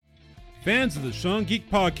Fans of the Sean Geek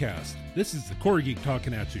Podcast, this is the Core Geek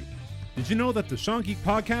talking at you. Did you know that the Sean Geek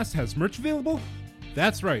Podcast has merch available?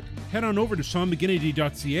 That's right. Head on over to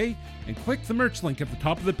SeanMcGinnity.ca and click the merch link at the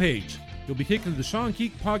top of the page. You'll be taken to the Sean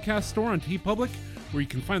Geek Podcast store on TeePublic, where you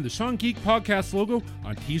can find the Sean Geek Podcast logo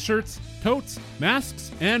on t-shirts, totes,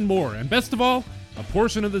 masks, and more. And best of all, a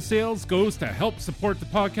portion of the sales goes to help support the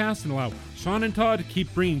podcast and allow Sean and Todd to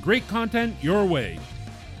keep bringing great content your way.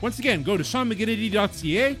 Once again, go to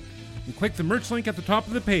SeanMcGinnity.ca and click the merch link at the top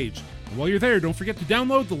of the page. And while you're there, don't forget to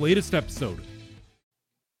download the latest episode.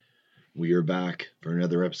 We are back for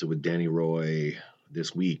another episode with Danny Roy.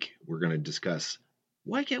 This week, we're going to discuss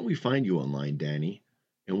why can't we find you online, Danny,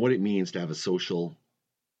 and what it means to have a social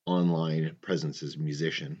online presence as a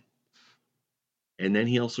musician. And then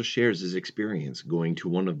he also shares his experience going to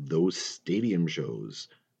one of those stadium shows,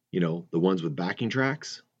 you know, the ones with backing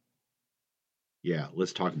tracks. Yeah,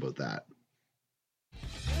 let's talk about that.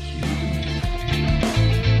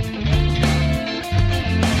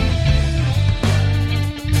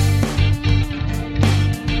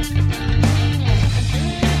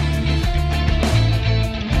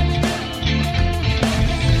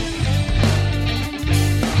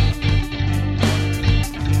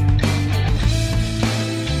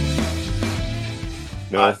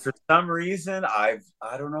 No. For some reason, I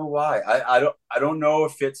don't know why. I don't know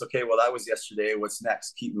if it's okay. Well, that was yesterday. What's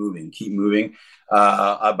next? Keep moving.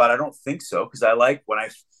 But I don't think so, because I like when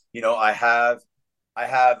I have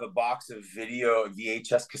a box of video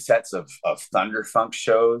VHS cassettes of Thunderfunk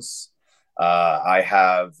shows. I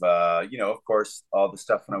have of course, all the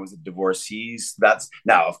stuff when I was at Divorcees. That's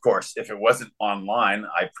now, of course, if it wasn't online,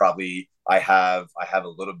 I have a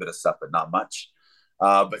little bit of stuff, but not much.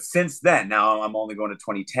 But since then, now I'm only going to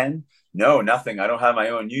 2010. No, nothing. I don't have my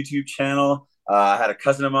own YouTube channel. I had a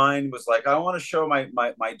cousin of mine was like, I want to show my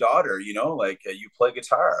daughter, you play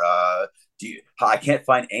guitar. I can't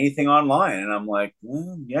find anything online. And I'm like,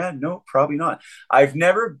 yeah, no, probably not. I've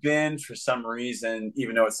never been, for some reason,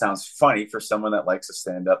 even though it sounds funny for someone that likes to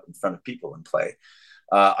stand up in front of people and play,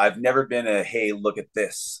 I've never been hey, look at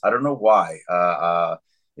this. I don't know why.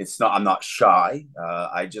 I'm not shy.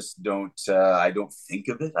 I just don't think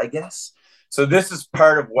of it, I guess. So this is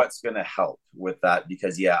part of what's going to help with that,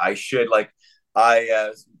 because I should,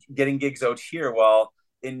 getting gigs out here. Well,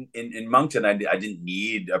 in Moncton, I didn't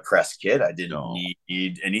need a press kit. I didn't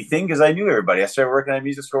need anything, because I knew everybody. I started working at a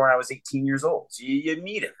music store when I was 18 years old. So you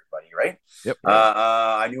meet everybody, right? Yep.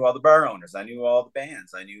 I knew all the bar owners. I knew all the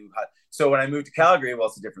bands. So when I moved to Calgary, well,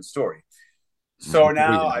 it's a different story. So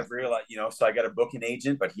now I've realized, so I got a booking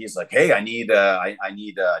agent, but he's like, hey, I need a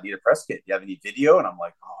press kit. Do you have any video? And I'm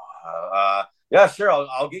like, yeah, sure.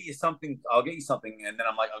 I'll get you something. And then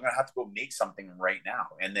I'm like, I'm going to have to go make something right now.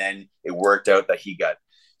 And then it worked out that he got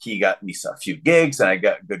me a few gigs, and I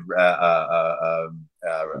got good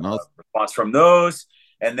response from those.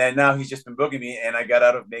 And then now he's just been booking me, and I got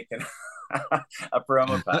out of making a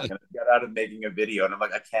promo pack, and I got out of making a video, and I'm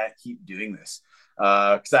like, I can't keep doing this.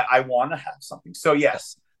 Because I want to have something. So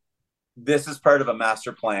yes, this is part of a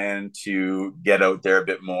master plan to get out there a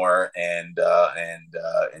bit more and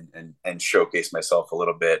showcase myself a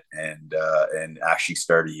little bit, and actually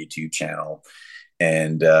start a YouTube channel.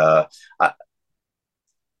 And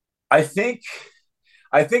I think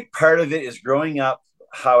part of it is growing up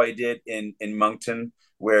how I did in Moncton,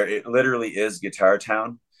 where it literally is guitar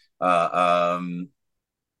town.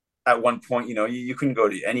 At one point, you couldn't go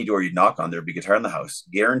to any door you'd knock on, there'd be guitar in the house,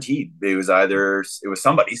 guaranteed. It was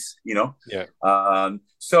somebody's, Yeah.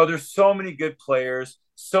 So there's so many good players,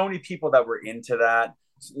 so many people that were into that.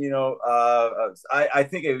 I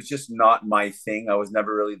think it was just not my thing. I was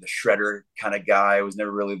never really the shredder kind of guy. I was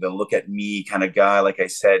never really the look at me kind of guy. Like I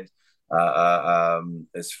said,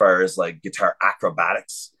 as far as like guitar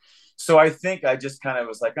acrobatics. So I think I just kind of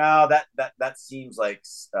was like, that seems like,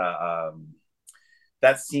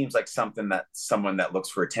 something that someone that looks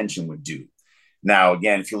for attention would do. Now,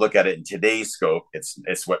 again, if you look at it in today's scope,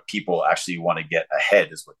 it's what people actually want to get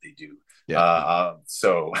ahead is what they do. Yeah.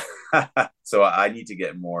 So I need to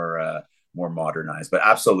get more modernized, but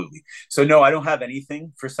absolutely. So no, I don't have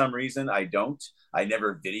anything for some reason. I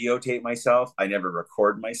never videotape myself. I never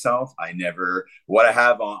record myself. What I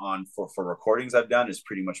have on for recordings I've done is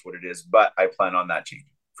pretty much what it is, but I plan on that changing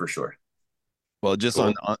for sure. Well, just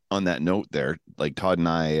cool. on that note there, like Todd and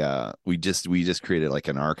I, we just created like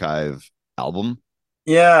an archive album.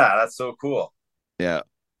 Yeah, that's so cool. Yeah.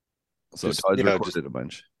 So Todd recorded a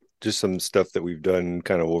bunch. Just some stuff that we've done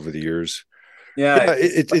kind of over the years. Yeah.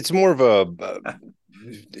 It's more of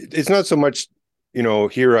it's not so much,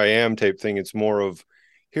 here I am type thing. It's more of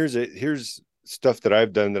here's stuff that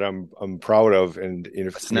I've done that I'm proud of, and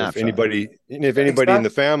if anybody in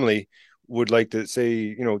the family would like to say,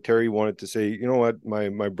 you know, Terry wanted to say, you know what,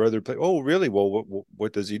 my brother play. Oh, really? Well,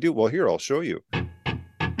 what does he do? Well, here, I'll show you.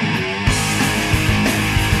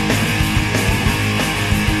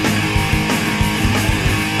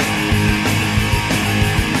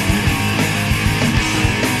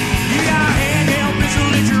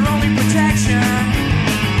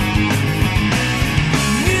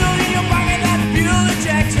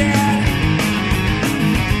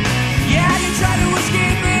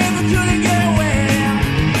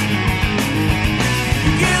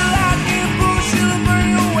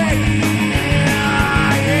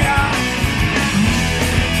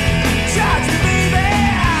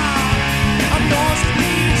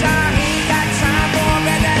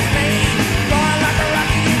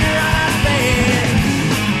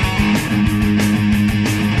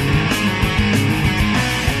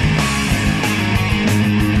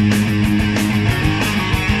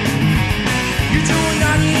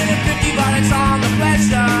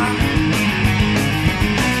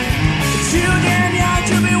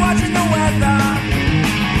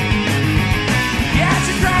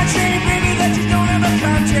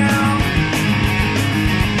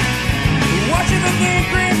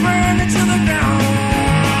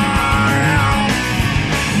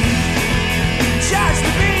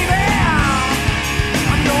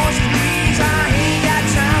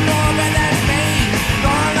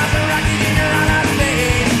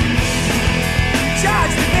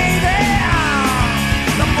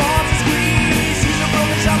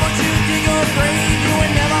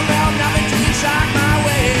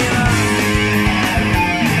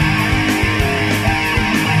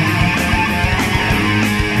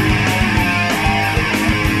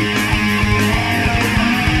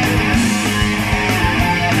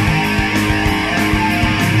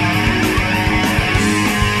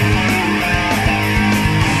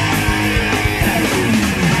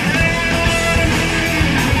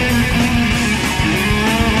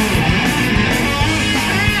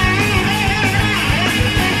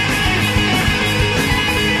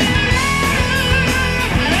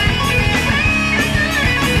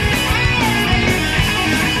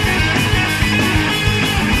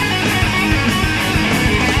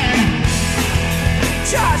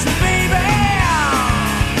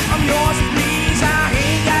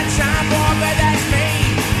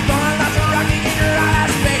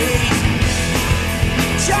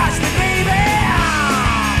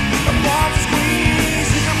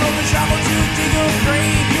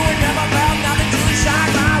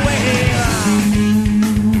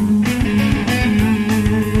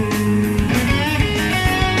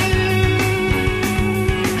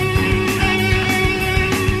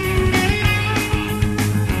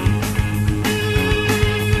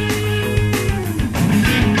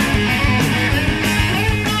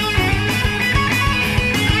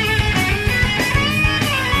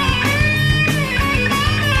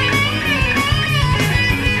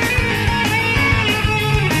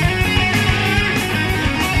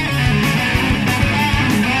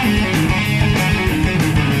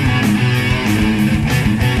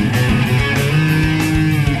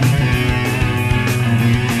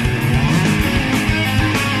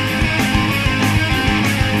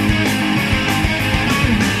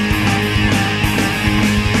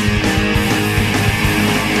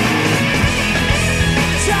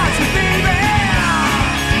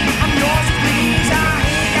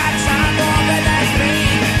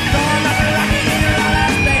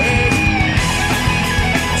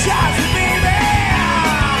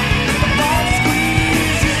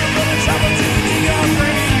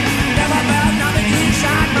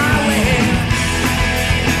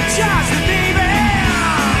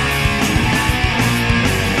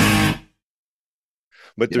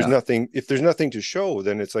 But there's nothing, if there's nothing to show,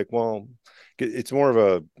 then it's like, well, it's more of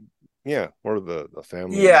a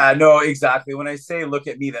family. Yeah, no, exactly. When I say look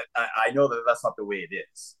at me, that I know that that's not the way it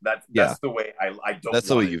is. That's the way I don't. That's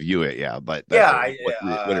the way you view it, yeah. But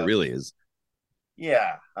what it really is.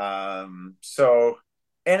 Yeah. So,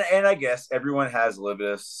 and I guess everyone has a little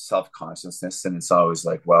bit of self-consciousness, and it's always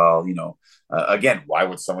like, well, you know, again, why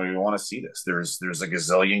would somebody want to see this? There's a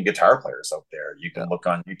gazillion guitar players out there. You can look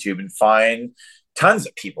on YouTube and find tons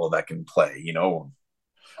of people that can play. You know,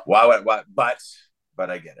 why? But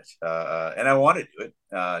I get it, and I want to do it.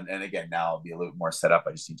 And again, now I'll be a little more set up.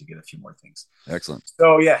 I just need to get a few more things. Excellent.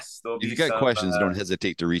 So yes, if you got questions, don't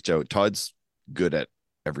hesitate to reach out. Todd's good at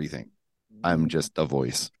everything. I'm just a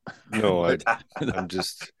voice. No,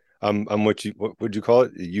 I'm what would you call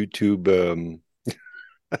it? YouTube,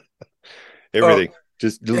 everything.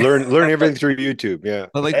 Just learn everything through YouTube. Yeah.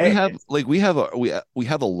 But we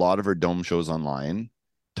have a lot of our dome shows online.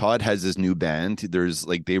 Todd has his new band. There's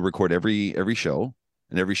like they record every show,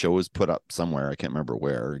 and every show is put up somewhere. I can't remember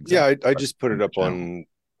where exactly. Yeah, I just put it up on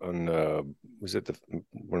was it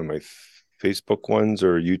one of my Facebook ones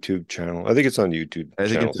or YouTube channel? I think it's on YouTube. I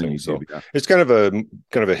think it's on YouTube. So it's kind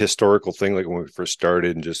of a historical thing, like when we first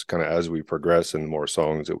started, and just kind of as we progress and more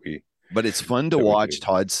songs that we. But it's fun to watch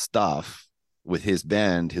Todd's stuff with his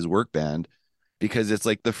band, his work band, because it's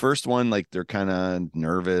like the first one, like they're kind of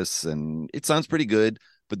nervous and it sounds pretty good.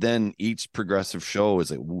 But then each progressive show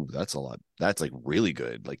is like, ooh, that's a lot. That's like really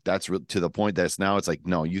good. Like that's to the point that it's like,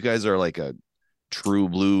 no, you guys are like a true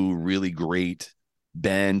blue, really great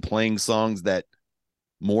band playing songs that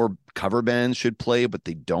more cover bands should play, but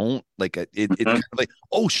they don't. Like it's kind of like,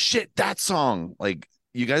 oh shit, that song. Like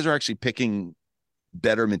you guys are actually picking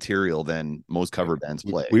better material than most cover bands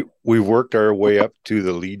play. We worked our way up to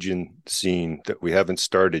the Legion scene that we haven't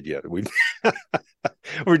started yet. We're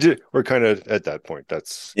kind of at that point.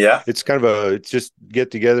 It's kind of it's just get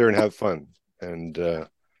together and have fun. And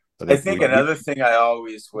I think another thing I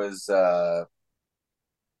always was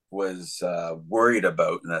worried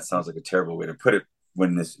about, and that sounds like a terrible way to put it,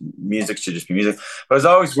 when this music should just be music, but I was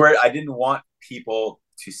always worried. I didn't want people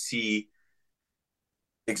to see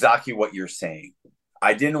exactly what you're saying.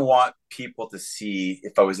 I didn't want people to see,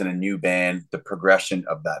 if I was in a new band, the progression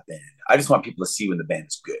of that band. I just want people to see when the band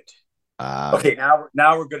is good. Okay,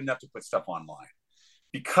 now we're good enough to put stuff online.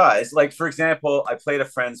 Because, like, for example, I played a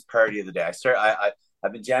friend's party the other day.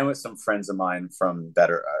 I've been jamming with some friends of mine from that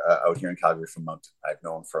are out here in Calgary from Moncton. I've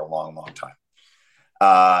known for a long, long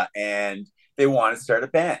time. And they want to start a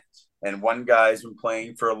band. And one guy's been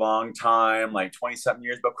playing for a long time, like 20-something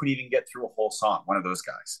years, but couldn't even get through a whole song. One of those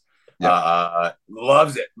guys.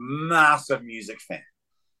 Loves it. Massive music fan.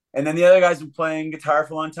 And then the other guy's been playing guitar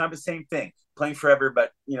for a long time, but same thing. Playing forever,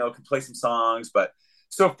 but, can play some songs. But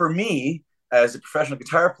so for me, as a professional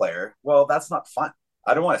guitar player, well, that's not fun.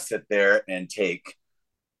 I don't want to sit there and take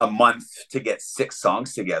a month to get 6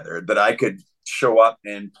 songs together that I could show up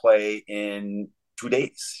and play in 2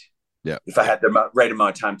 days. Yeah. If I had the right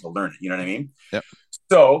amount of time to learn it, you know what I mean? Yep.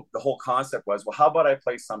 So the whole concept was, well, how about I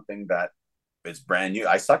play something that is brand new,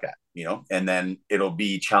 I suck at, and then it'll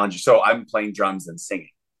be challenging. So I'm playing drums and singing.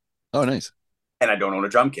 Oh, nice. And I don't own a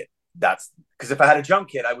drum kit. That's because if I had a drum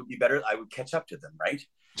kit, I would be better. I would catch up to them, right?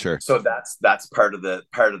 Sure. So that's part of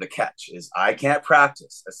the catch is I can't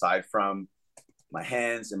practice aside from my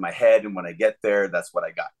hands and my head. And when I get there, that's what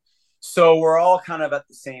I got. So we're all kind of at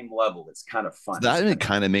the same level. It's kind of fun. So that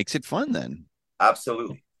kind of makes it fun then.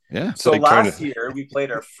 Absolutely. Yeah. So last year we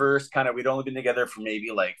played our first we'd only been together for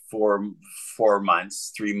maybe like 4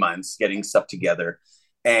 months, 3 months, getting stuff together.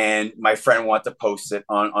 And my friend wanted to post it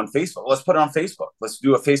on Facebook. Let's put it on Facebook. Let's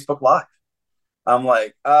do a Facebook Live. I'm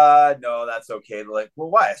like, no, that's okay. They're like, well,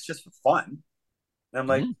 why? It's just for fun. And I'm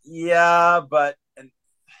like, yeah, but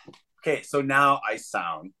okay. So now I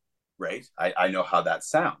sound right. I know how that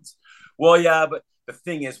sounds. Well, yeah, but the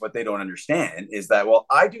thing is, what they don't understand is that, well,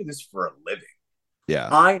 I do this for a living. Yeah.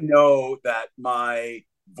 I know that my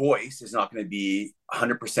voice is not going to be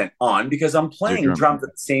 100% on because I'm playing drums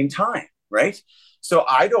at the same time, right? So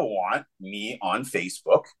I don't want me on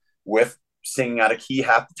Facebook with singing out of key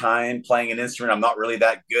half the time, playing an instrument I'm not really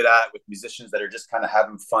that good at, with musicians that are just kind of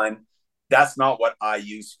having fun. That's not what I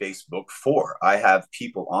use Facebook for. I have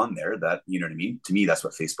people on there that, you know what I mean? To me, that's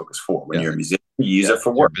what Facebook is for. When you're a musician, you use it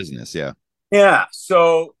for work. Business, yeah. Yeah.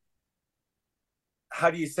 So how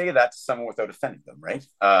do you say that to someone without offending them, right?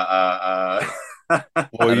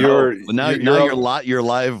 Well, you're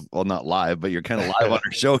live. Well, not live, but you're kind of live on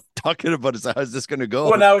our show talking about it. So how's this going to go?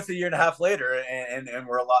 Well, now it's a year and a half later, and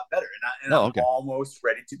we're a lot better. And I'm almost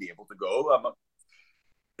ready to be able to go.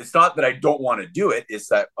 It's not that I don't want to do it. It's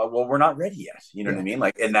that, well, we're not ready yet. You know what I mean?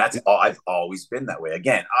 Like, and that's all. I've always been that way.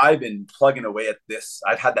 Again, I've been plugging away at this.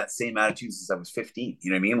 I've had that same attitude since I was 15. You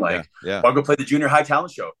know what I mean? Like, want to go play the junior high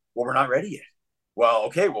talent show? Well, we're not ready yet. Well,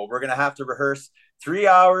 okay. Well, we're going to have to rehearse 3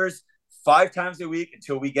 hours, 5 times a week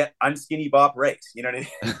until we get unskinny bop right. You know what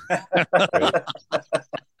I mean?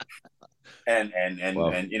 and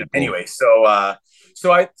anyway, so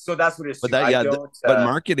that's what it is. But but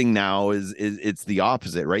marketing now is it's the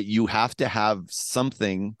opposite, right? You have to have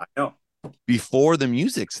something before the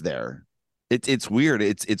music's there. It's weird.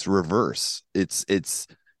 It's reverse. It's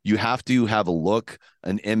you have to have a look,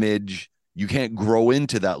 an image. You can't grow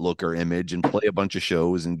into that look or image and play a bunch of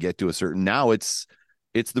shows and get to a certain. Now it's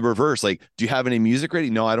the reverse. Like, do you have any music ready?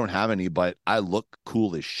 No, I don't have any, but I look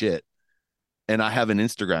cool as shit. And I have an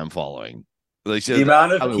Instagram following. Like, The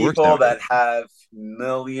amount how of it works people nowadays. that have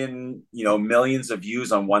millions of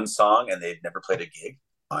views on one song and they've never played a gig,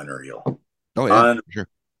 unreal. Oh yeah, sure.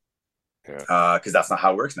 Because that's not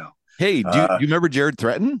how it works now. Hey, do you remember Jared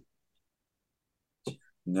Threatin?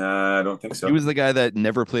 No, I don't think so. He was the guy that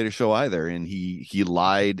never played a show either, and he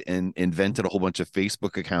lied and invented a whole bunch of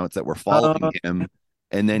Facebook accounts that were following him,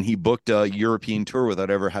 and then he booked a European tour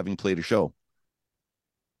without ever having played a show.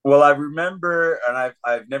 Well, I remember, and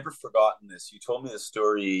I've never forgotten this. You told me the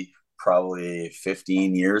story probably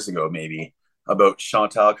 15 years ago, maybe, about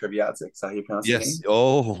Chantal Kreviazuk. Is that how you pronounce it? Yes.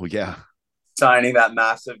 Oh, yeah. Signing that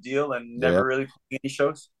massive deal and Yep. never really playing any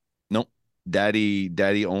shows. Nope.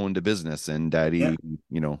 Daddy owned a business, and Daddy,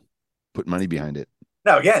 put money behind it.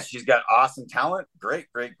 Now, again, she's got awesome talent. Great.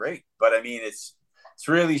 But I mean, it's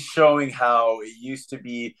really showing how it used to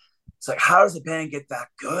be. It's like, how does a band get that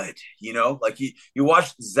good? Like you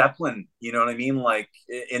watch Zeppelin, you know what I mean? Like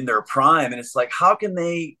in their prime. And it's like, how can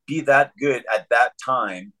they be that good at that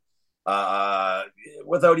time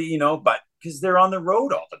without, but because they're on the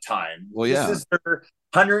road all the time. Well, yeah. This is their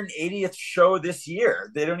 180th show this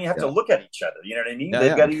year. They don't even have to look at each other. You know what I mean? Yeah,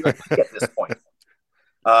 They've got to at this point.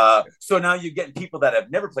 So now you're getting people that have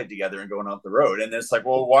never played together and going off the road. And it's like,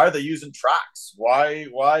 well, why are they using tracks? Why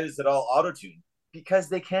is it all auto-tuned? Because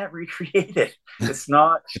they can't recreate it. It's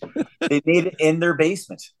not, they made it in their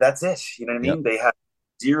basement. That's it. You know what I mean? Yep. They have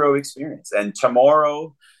zero experience. And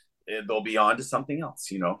tomorrow they'll be on to something else.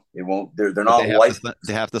 It won't, they're not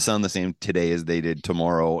they have to sound the same today as they did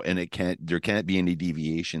tomorrow. And there can't be any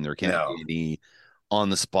deviation. There can't be any on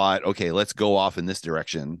the spot. Okay, let's go off in this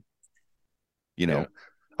direction. Yeah.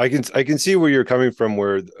 I can see where you're coming from,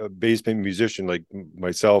 where a basement musician like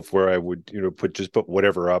myself, where I would, put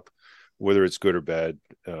whatever up, whether it's good or bad.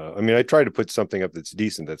 I mean, I try to put something up that's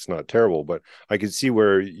decent, that's not terrible, but I can see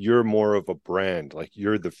where you're more of a brand, like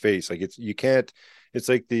you're the face. Like it's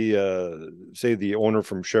like say the owner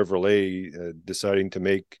from Chevrolet deciding to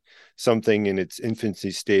make something in its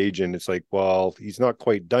infancy stage, and it's like, well, he's not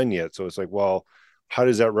quite done yet. So it's like, well, how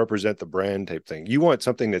does that represent the brand type thing? You want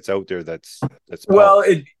something that's out there that's well,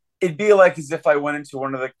 it'd be like as if I went into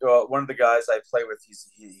one of the guys I play with.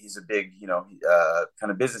 He's a big,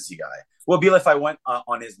 kind of businessy guy. Well, it'd be like if I went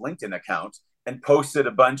on his LinkedIn account and posted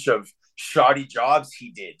a bunch of shoddy jobs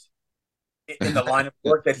he did in the line of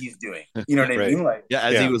work that he's doing. You know what I mean? Like,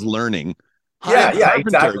 as he was learning.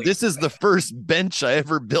 Exactly. This is the first bench I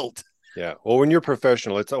ever built. Yeah. Well, when you're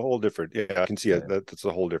professional, it's a whole different. Yeah, I can see it. That's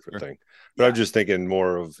a whole different thing. But I'm just thinking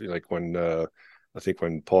more of like when I think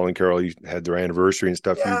when Paul and Carol had their anniversary and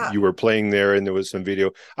stuff, you were playing there, and there was some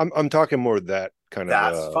video. I'm talking more that kind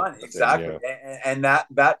of. That's fun, exactly, and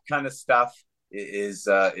that kind of stuff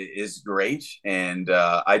is great. And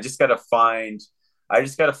I just got to find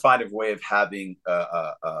a way of having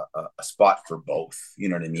a spot for both. You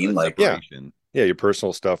know what I mean? Like your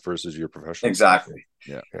personal stuff versus your professional. Exactly.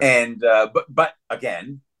 Stuff. Yeah. And but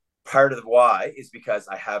again, part of the why is because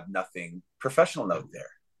I have nothing professional out there.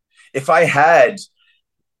 If I had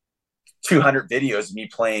 200 videos of me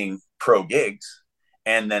playing pro gigs,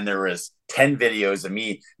 and then there was 10 videos of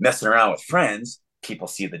me messing around with friends, people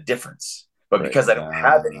see the difference. But because I don't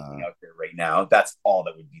have anything out there right now, that's all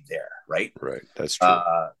that would be there, right? Right. That's true.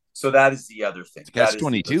 So that is the other thing. It's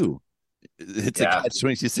catch-22. It's a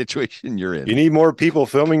catch-22 situation you're in. You need more people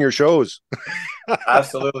filming your shows.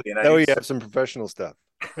 Absolutely. And now you have some professional stuff.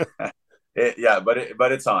 But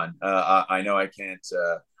it's on. I know I can't.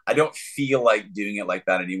 I don't feel like doing it like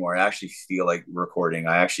that anymore. I actually feel like recording.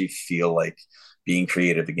 I actually feel like being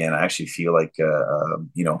creative again. I actually feel like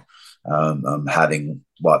having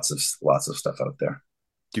lots of stuff out there.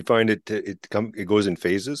 Do you find it goes in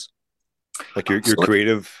phases? Like you're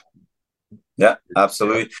creative? Yeah,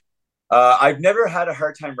 absolutely. I've never had a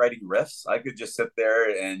hard time writing riffs. I could just sit there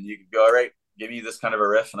and you could go, all right, give me this kind of a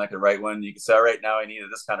riff, and I could write one. You could say, all right, now I need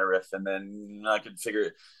this kind of riff, and then I could figure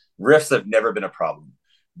it. Riffs have never been a problem,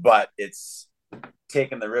 but it's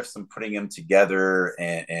taking the riffs and putting them together.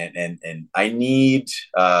 And I need,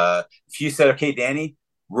 if you said, okay, Danny,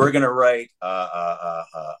 we're going to write a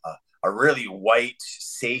really white,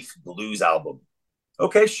 safe blues album.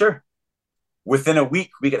 Okay, sure. Within a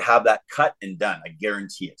week, we could have that cut and done. I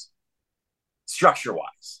guarantee it. Structure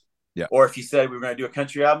wise. Yeah. Or if you said we were going to do a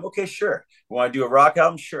country album, okay, sure. We want to do a rock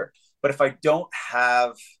album, sure. But if I don't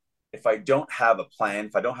have a plan,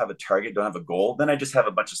 if I don't have a target, don't have a goal, then I just have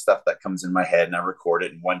a bunch of stuff that comes in my head and I record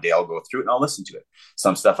it, and one day I'll go through it and I'll listen to it.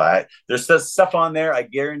 Some stuff there's stuff on there, I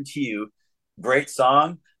guarantee you, great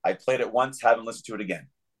song. I played it once, haven't listened to it again.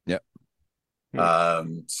 Yep.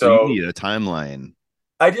 So you need a timeline.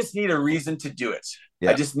 I just need a reason to do it.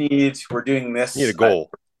 Yeah. We're doing this. You need a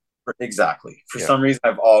goal. exactly. For some reason,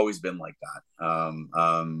 I've always been like that.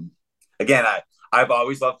 Again, I've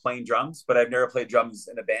always loved playing drums, but I've never played drums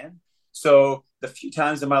in a band. So the few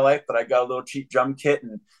times in my life that I got a little cheap drum kit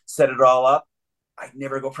and set it all up, I'd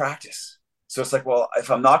never go practice. So it's like, well,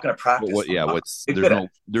 if I'm not going to practice,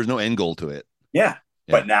 there's no end goal to it. Yeah.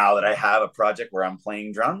 But now that I have a project where I'm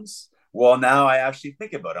playing drums, well, now I actually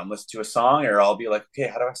think about it. I'm listening to a song, or I'll be like, okay,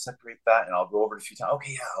 how do I separate that? And I'll go over it a few times.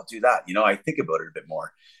 Okay, yeah, I'll do that. I think about it a bit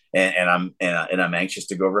more, and I'm anxious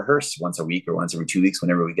to go rehearse once a week or once every 2 weeks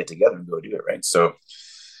whenever we get together and go do it. Right. So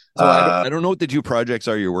I don't know what the 2 projects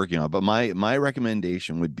are you're working on, but my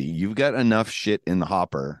recommendation would be you've got enough shit in the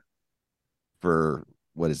hopper for,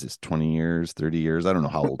 what is this, 20 years, 30 years? I don't know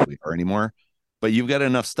how old we are anymore, but you've got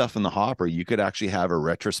enough stuff in the hopper. You could actually have a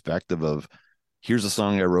retrospective of, here's a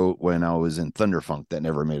song I wrote when I was in Thunderfunk that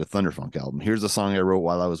never made a Thunderfunk album. Here's a song I wrote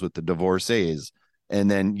while I was with the Divorcees. And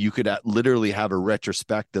then you could literally have a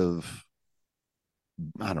retrospective,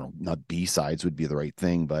 I don't know, not B-sides would be the right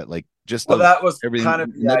thing, but like just that was everything. Kind of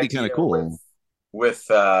that'd be kind of cool. With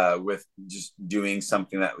just doing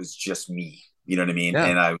something that was just me. You know what I mean? Yeah.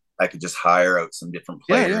 And I could just hire out some different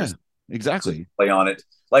players. Yeah, exactly. Play on it.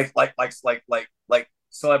 Like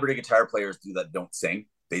celebrity guitar players do that don't sing.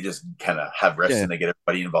 They just kind of have riffs and they get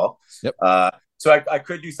everybody involved. Yep. So I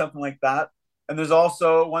could do something like that. And there's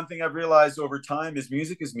also one thing I've realized over time is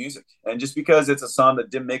music is music. And just because it's a song that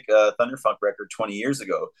didn't make a Thunderfunk record 20 years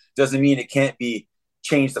ago doesn't mean it can't be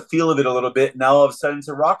change the feel of it a little bit. Now all of a sudden it's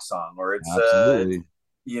a rock song, or it's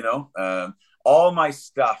all my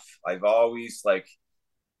stuff. I've always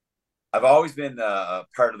been a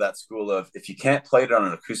part of that school of, if you can't play it on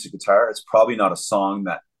an acoustic guitar, it's probably not a song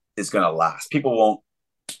that is going to last. People won't.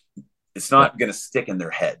 It's not going to stick in their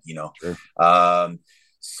head, Sure.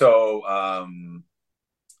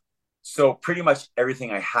 So pretty much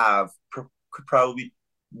everything I have could probably be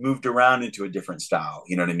moved around into a different style.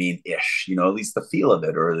 You know what I mean? Ish. At least the feel of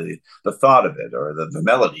it, or the thought of it, or the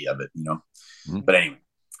melody of it. Mm-hmm. But anyway.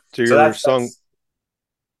 So your song.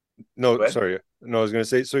 No, sorry. No, I was going to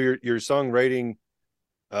say. So your songwriting,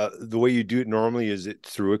 the way you do it normally, is it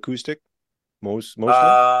through acoustic? Mostly?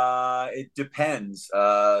 It depends.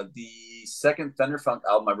 The second Thunderfunk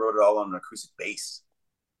album, I wrote it all on an acoustic bass.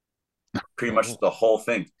 Pretty much the whole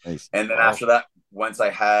thing. Nice. And then after that, once I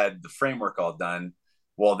had the framework all done,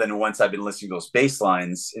 well, then once I've been listening to those bass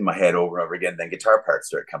lines in my head over and over again, then guitar parts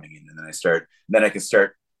start coming in, and then I can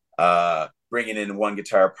start bringing in one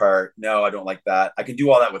guitar part. No, I don't like that. I can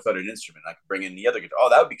do all that without an instrument. I can bring in the other guitar. Oh,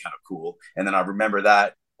 that would be kind of cool. And then I remember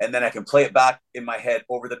that. And then I can play it back in my head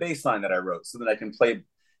over the bass line that I wrote. So then I can play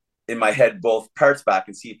in my head both parts back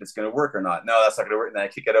and see if it's going to work or not. No, that's not going to work. And then I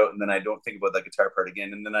kick it out, and then I don't think about that guitar part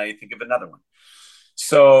again. And then I think of another one.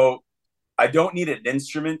 So I don't need an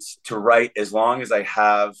instrument to write, as long as I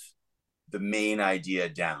have the main idea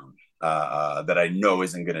down that I know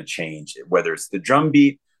isn't going to change. Whether it's the drum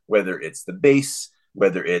beat, whether it's the bass,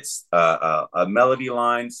 whether it's a melody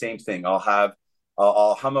line, same thing. I'll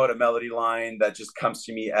hum out a melody line that just comes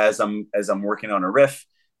to me as I'm working on a riff.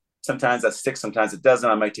 Sometimes that sticks, sometimes it doesn't.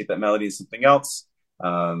 I might take that melody to something else.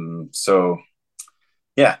 So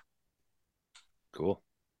yeah. Cool.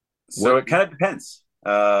 So it kind of depends.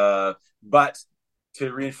 But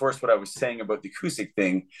to reinforce what I was saying about the acoustic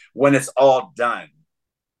thing, when it's all done,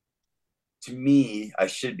 to me, I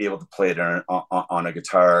should be able to play it on a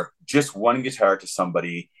guitar, just one guitar to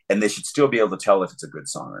somebody, and they should still be able to tell if it's a good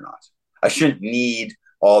song or not. I shouldn't need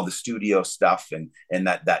all the studio stuff and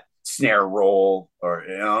that snare roll or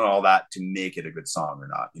all that to make it a good song or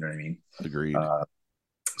not. You know what I mean? Agreed.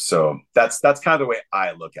 So that's kind of the way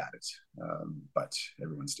I look at it. But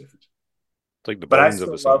everyone's different. It's like the bones of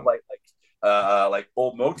a song. Love like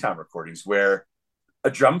old Motown recordings where a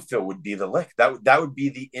drum fill would be the lick. That would be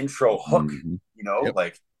the intro hook. Mm-hmm.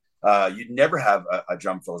 Yep. You'd never have a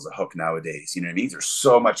drum fill as a hook nowadays. You know what I mean? There's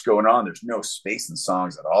so much going on. There's no space in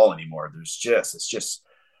songs at all anymore. It's just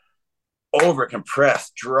over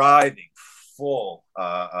compressed, driving, full.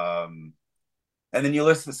 And then you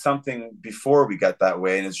listen to something before we got that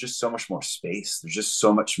way, and it's just so much more space. There's just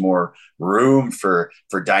so much more room for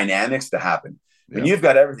dynamics to happen. When you've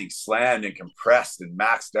got everything slammed and compressed and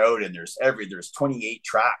maxed out, and there's 28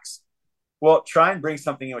 tracks. Well, try and bring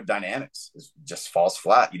something in with dynamics. It just falls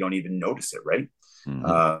flat. You don't even notice it, right?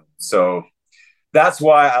 Mm-hmm. So that's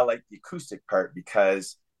why I like the acoustic part,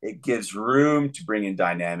 because it gives room to bring in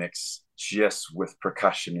dynamics just with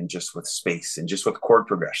percussion and just with space and just with chord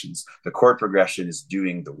progressions. The chord progression is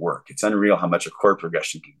doing the work. It's unreal how much a chord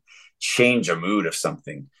progression can change a mood of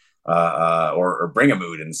something or bring a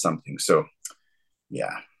mood in something. So,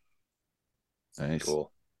 yeah. Nice.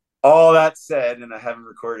 Cool. All that said, and I haven't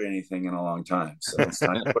recorded anything in a long time, so it's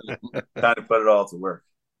time to put it all to work.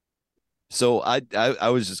 So I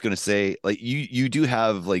was just gonna say, like, you do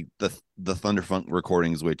have like the Thunderfunk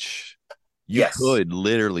recordings, which you could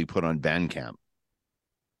literally put on Bandcamp.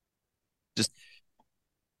 Just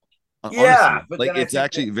honestly, but like, it's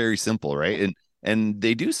actually very simple, right? And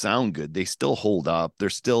they do sound good. They still hold up. They're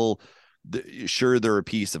still sure, they're a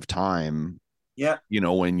piece of time. Yeah, you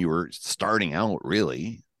know, when you were starting out,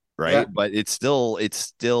 really, right? Yeah. But it's still.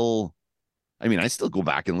 I mean, I still go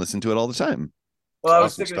back and listen to it all the time. Well, I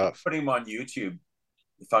was thinking of putting them on YouTube.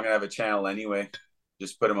 If I'm gonna have a channel anyway,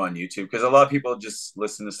 just put them on YouTube, because a lot of people just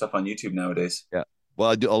listen to stuff on YouTube nowadays. Yeah.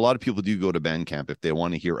 Well, a lot of people do go to Bandcamp if they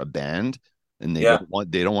want to hear a band, and they don't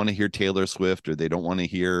want to hear Taylor Swift, or they don't want to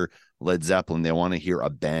hear Led Zeppelin. They want to hear a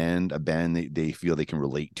band they feel they can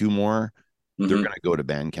relate to more. Mm-hmm. They're going to go to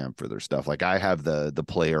Bandcamp for their stuff. Like, I have the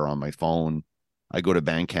player on my phone. I go to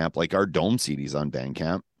Bandcamp. Like, our Dome CD's on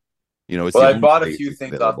Bandcamp. You know, it's I bought a few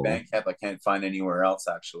things off Bandcamp I can't find anywhere else,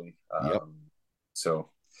 actually. So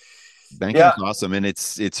Bandcamp's awesome, and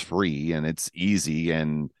it's free and it's easy,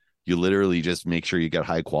 and you literally just make sure you get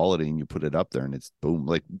high quality and you put it up there, and it's boom.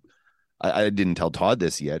 Like, I didn't tell Todd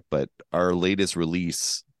this yet, but our latest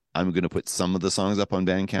release, I'm going to put some of the songs up on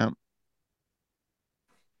Bandcamp.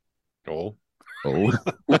 Oh.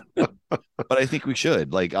 But I think we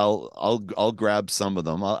should. Like, I'll grab some of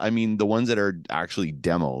them. I mean, the ones that are actually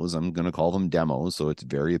demos, I'm going to call them demos, so it's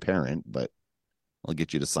very apparent, but I'll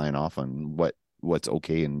get you to sign off on what's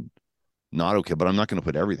okay and not okay. But I'm not going to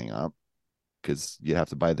put everything up, because you have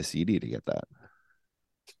to buy the CD to get that.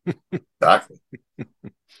 Exactly.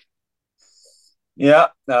 Yeah,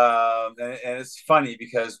 and it's funny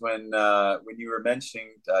because when you were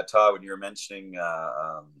mentioning Todd, when you were mentioning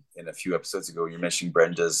in a few episodes ago, you're mentioning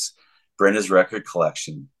Brenda's record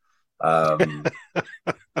collection.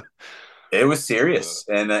 It was serious,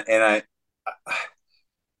 and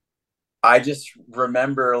I just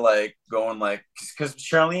remember like going like, because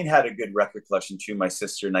Charlene had a good record collection too, my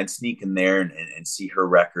sister, and I'd sneak in there and see her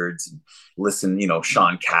records and listen,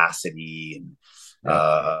 Sean Cassidy and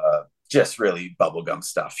just really bubblegum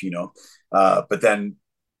stuff, but then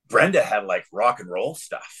Brenda had like rock and roll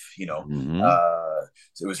stuff, Mm-hmm.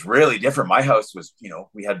 So it was really different. My house was,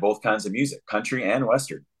 we had both kinds of music, country and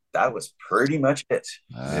Western. That was pretty much it.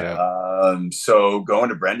 So going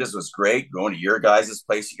to Brenda's was great. Going to your guys'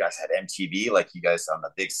 place, you guys had MTV, like you guys on the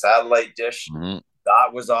big satellite dish. Mm-hmm.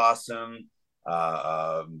 That was awesome.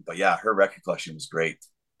 But yeah, her record collection was great.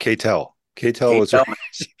 K-Tel was her.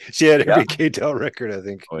 She had every K-Tel record, I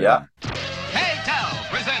think. Oh, yeah. K-Tel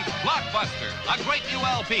presents Blockbuster, a great new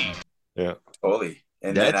LP. Yeah, totally.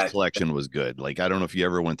 And Dad's collection was good. Like, I don't know if you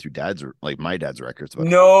ever went through my dad's records. But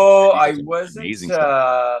no, I wasn't.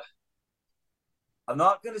 I'm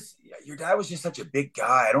not gonna. Your dad was just such a big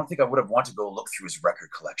guy. I don't think I would have wanted to go look through his record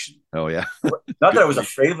collection. Oh yeah. Not that I was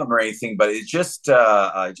afraid of him or anything, but it's just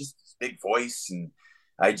his big voice, and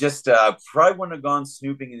I just probably wouldn't have gone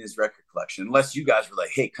snooping in his record collection unless you guys were like,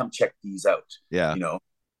 "Hey, come check these out." Yeah.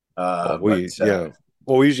 We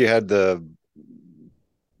usually had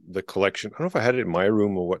the collection. I don't know if I had it in my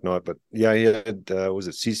room or whatnot, but yeah, he had was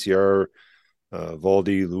it CCR,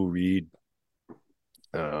 Valdy, Lou Reed.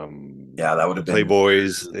 That would have been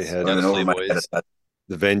Playboys. They had Playboys.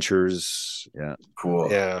 The Ventures. Yeah,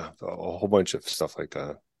 cool. Yeah, a whole bunch of stuff like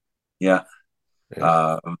that. Yeah.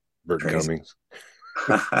 Bert Cummings.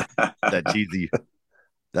 That cheesy,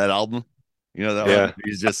 that album. That one?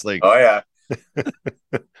 He's just like, oh yeah,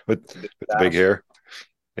 with the big hair.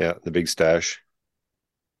 Yeah, the big stash.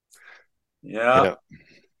 Yeah.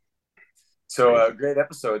 So a great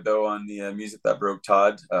episode though on the music that broke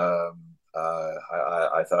Todd. I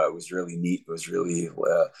thought it was really neat. It was really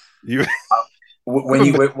when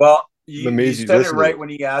you said it right when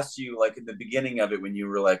he asked you, like in the beginning of it, when you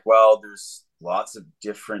were like, well, there's lots of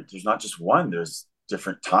different. There's not just one. There's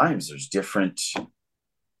different times. There's different,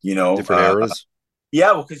 different eras.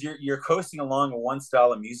 Yeah, well, because you're coasting along one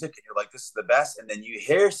style of music and you're like, this is the best, and then you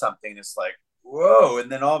hear something and it's like, whoa, and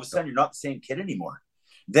then all of a sudden you're not the same kid anymore.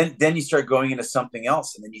 Then you start going into something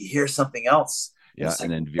else, and then you hear something else. Yeah,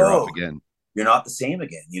 and then veer off again. You're not the same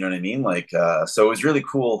again. You know what I mean? Like, so it was really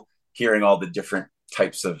cool hearing all the different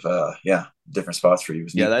types of, different spots for you.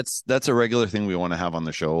 Yeah, that's a regular thing we want to have on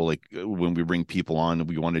the show. Like when we bring people on,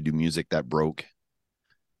 we want to do music that broke.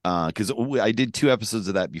 Because I did 2 episodes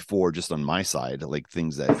of that before, just on my side, like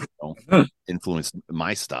things that influenced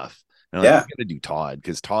my stuff. And I'm gonna do Todd,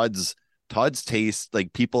 because Todd's taste,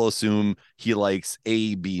 like people assume he likes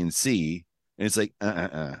A, B, and C, and it's like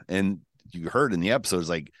and you heard in the episodes,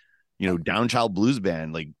 like Downchild Blues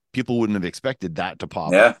Band, like people wouldn't have expected that to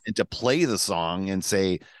pop Yeah. up and to play the song and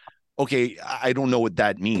say, okay, I don't know what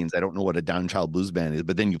that means. I don't know what a Downchild Blues Band is,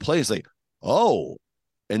 but then you play, it's like, oh.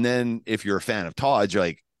 And then if you're a fan of Todd's, you're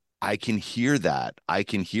like, I can hear that. I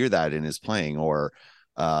can hear that in his playing, or,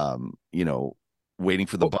 you know, Waiting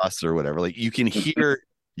for the Bus or whatever. Like you can hear,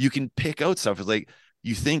 you can pick out stuff. It's like,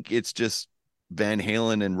 you think it's just Van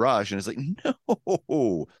Halen and Rush, and it's like,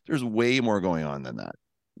 no, there's way more going on than that.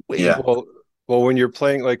 Yeah. Well, when you're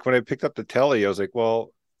playing, like when I picked up the Telly, I was like,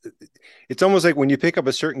 well, it's almost like when you pick up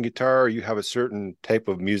a certain guitar, you have a certain type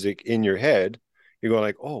of music in your head. You're going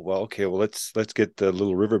like, oh, well, okay, well, let's get the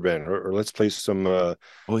Little River Band, or let's play some.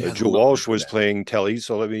 Joe Walsh was playing Telly,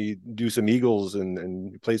 so let me do some Eagles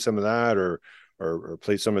and play some of that, or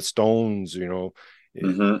play some of Stones. You know,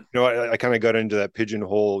 I kind of got into that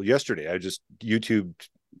pigeonhole yesterday. I just YouTubed,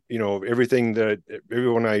 everything that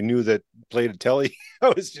everyone I knew that played a Telly. I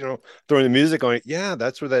was, throwing the music on it. Yeah,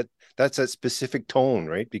 that's that specific tone,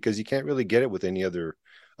 right? Because you can't really get it with any other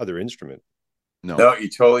instrument. No, you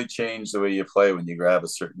totally change the way you play when you grab a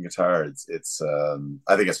certain guitar. It's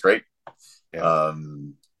I think it's great. Yeah.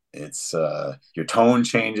 It's your tone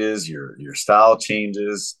changes, your style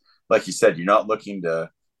changes. Like you said, you don't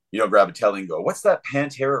grab a Telly and go, what's that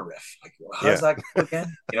Pantera riff? Like, how's that go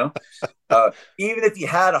again? Even if you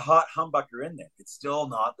had a hot humbucker in there, it's still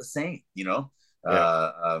not the same,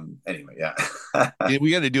 Anyway, yeah. We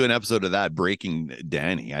got to do an episode of that, Breaking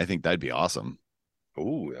Danny. I think that'd be awesome.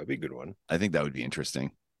 Oh, that'd be a good one. I think that would be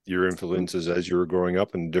interesting. Your influences as you were growing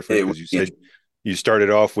up and different, because you said you started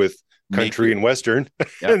off with country and Western,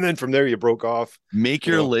 and then from there you broke off. Make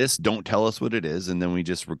your list. Don't tell us what it is, and then we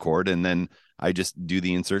just record, and then I just do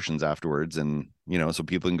the insertions afterwards, and so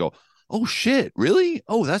people can go, "Oh shit, really?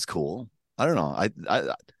 Oh, that's cool." I don't know.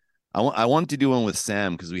 I wanted to do one with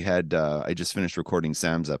Sam because we had. I just finished recording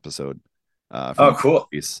Sam's episode. Cool.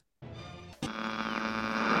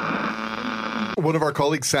 One of our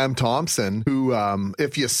colleagues, Sam Thompson, who,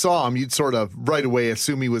 if you saw him, you'd sort of right away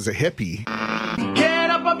assume he was a hippie. Get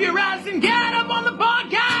up off your ass and get up on the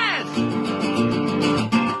podcast!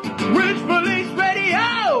 Which Police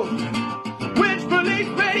Radio? Which Police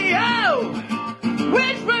Radio?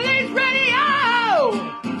 Which Police Radio?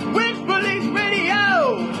 Which Police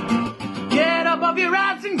Radio? Get up off your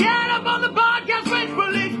ass and get up on the podcast! Which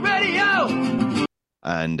Police Radio?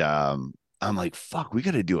 And, I'm like, fuck, we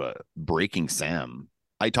got to do a Breaking Sam.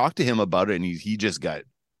 I talked to him about it, and he just got,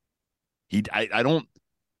 I don't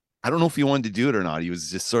know if he wanted to do it or not. He was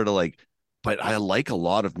just sort of like, but I like a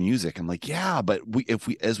lot of music. I'm like, yeah, but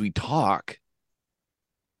as we talk,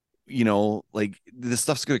 like this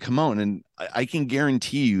stuff's going to come out, and I can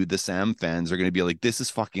guarantee you the Sam fans are going to be like, this is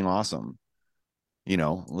fucking awesome.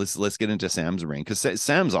 Let's get into Sam's ring, because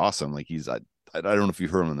Sam's awesome. Like I don't know if you've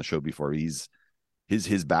heard him on the show before.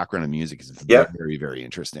 His background in music is very, very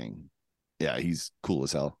interesting. Yeah, he's cool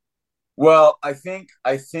as hell. Well, I think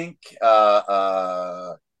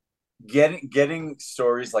getting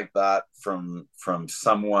stories like that from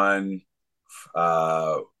someone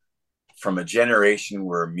from a generation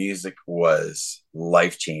where music was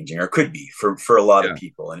life changing, or could be for a lot of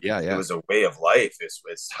people, and it was a way of life.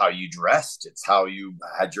 It's how you dressed, it's how you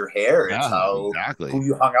had your hair, it's how who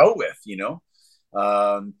you hung out with.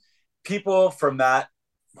 People from that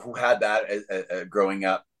who had that growing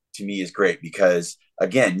up, to me, is great, because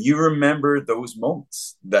again, you remember those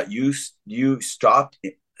moments that you stopped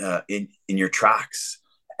in your tracks,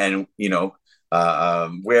 and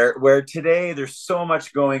where today there's so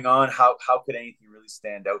much going on. How could anything really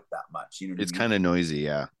stand out that much? It's kind of noisy,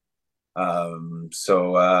 yeah.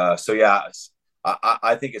 So yeah,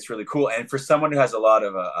 I think it's really cool, and for someone who has a lot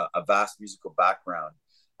of a vast musical background,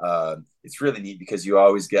 it's really neat, because you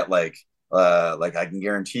always get like I can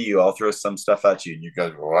guarantee you, I'll throw some stuff at you and you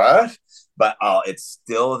go, what? But it's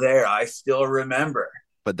still there. I still remember.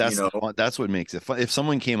 But that's what makes it fun. If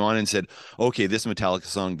someone came on and said, okay, this Metallica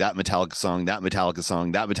song, that Metallica song, that Metallica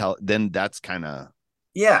song, then that's kind of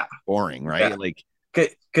boring, right? Yeah. Like,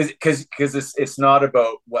 because it's not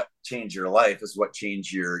about what changed your life, it's what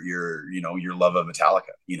changed your love of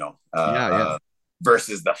Metallica,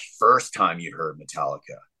 versus the first time you heard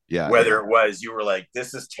Metallica. Yeah. Whether it was you were like,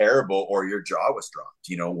 this is terrible, or your jaw was dropped,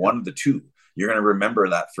 one of the two. You're going to remember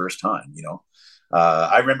that first time,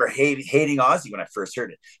 I remember hating Ozzy when I first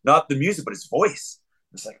heard it. Not the music, but his voice.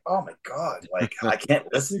 It's like, oh my God, like I can't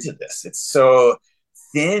listen to this. It's so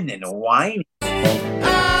thin and whiny.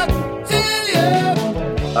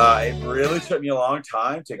 It really took me a long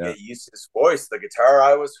time to get used to his voice. The guitar,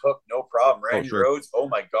 I was hooked, no problem. Randy Rhoads, oh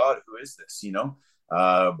my God, who is this?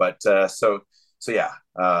 so yeah,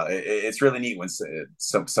 it's really neat when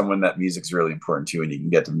someone that music's really important to, and you can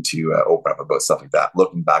get them to open up about stuff like that,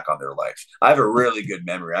 looking back on their life. I have a really good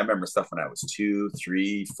memory. I remember stuff when I was 2,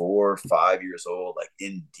 3, 4, 5 years old, like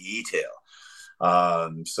in detail. All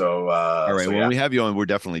right, so when yeah. we have you on, we're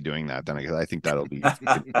definitely doing that then, because I think that'll be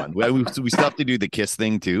fun. We still have to do the Kiss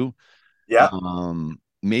thing too. Yeah.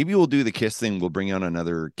 Maybe we'll do the Kiss thing. We'll bring out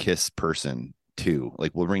another Kiss person too.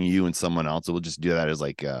 Like we'll bring you and someone else. So we'll just do that as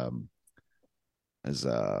like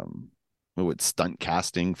stunt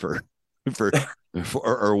casting for for,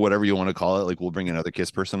 or whatever you want to call it. Like we'll bring another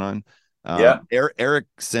Kiss person on. Yeah. Eric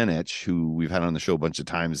Sinich, who we've had on the show a bunch of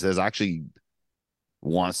times, has actually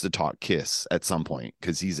wants to talk Kiss at some point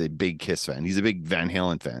because he's a big Kiss fan. He's a big Van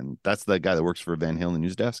Halen fan. That's the guy that works for Van Halen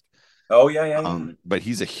news desk. Oh yeah. But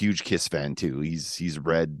he's a huge Kiss fan too. He's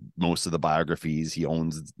read most of the biographies. He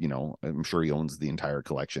owns, I'm sure he owns the entire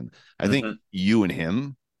collection. I think you and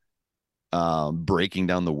him breaking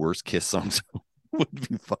down the worst Kiss songs would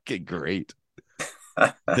be fucking great.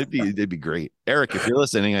 It'd be great. Eric, if you're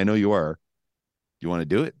listening, I know you are. Do you want to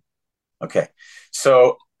do it? Okay.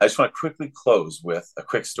 So I just want to quickly close with a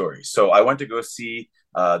quick story. So I went to go see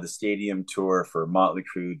the stadium tour for Motley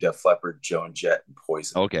Crue, Def Leppard, Joan Jett, and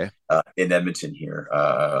Poison. Okay. In Edmonton here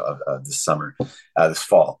this summer, this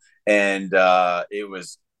fall, and it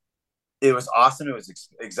was awesome. It was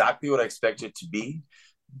exactly what I expected it to be,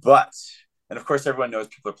 and of course everyone knows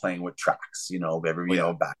people are playing with tracks.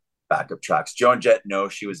 Backup tracks. Joan Jett, no,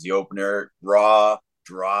 she was the opener. Raw,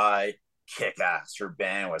 dry, kick ass. Her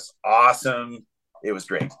band was awesome. It was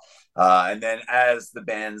great. And then as the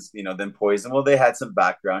bands, then Poison, well, they had some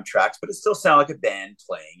background tracks, but it still sounded like a band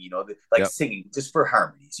playing, singing just for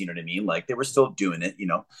harmonies, you know what I mean? Like they were still doing it,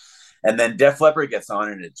 And then Def Leppard gets on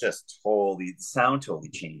and the sound totally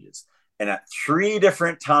changes. And at 3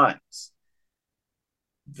 different times,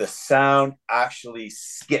 the sound actually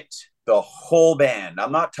skipped the whole band.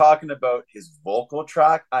 I'm not talking about his vocal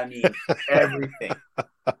track. I mean, everything.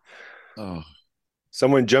 Oh.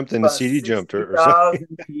 Someone jumped and the CD jumped or something.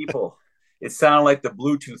 People. It sounded like the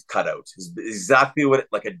Bluetooth cutout. It's exactly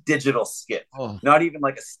like a digital skip, not even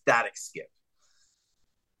like a static skip.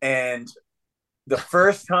 And the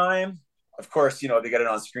first time, of course, they got it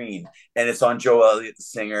on screen and it's on Joe Elliott, the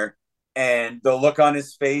singer. And the look on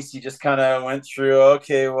his face, he just kind of went through,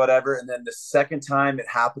 okay, whatever. And then the second time it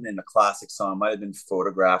happened in a classic song, might have been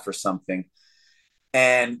Photograph or something.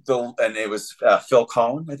 And it was Phil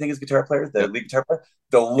Collin, I think, his guitar player, the lead guitar player.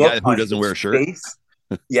 The look who doesn't wear a shirt? Face,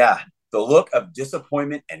 the look of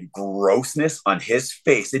disappointment and grossness on his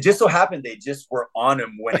face. It just so happened they just were on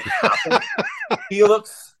him when it happened.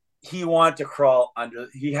 He wanted to crawl under.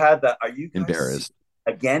 He had that. Are you guys embarrassed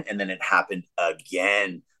again? And then it happened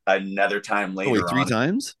again another time later. Wait, 3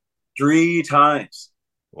 times? 3 times.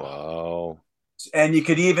 Wow. And you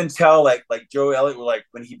could even tell, like Joe Elliott, like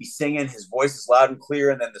when he'd be singing, his voice is loud and clear,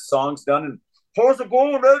 and then the song's done, and how's it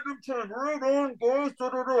going, Edmonton? Right on, guys.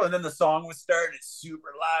 And then the song was starting, it's super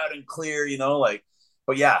loud and clear,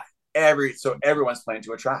 But yeah, everyone's playing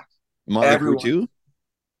to a track. Motley Crue too.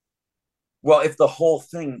 Well, if the whole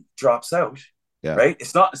thing drops out, right?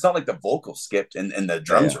 It's not like the vocal skipped and the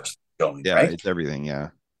drums are going. Yeah, right? It's everything. Yeah.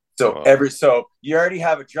 So so you already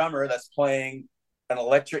have a drummer that's playing an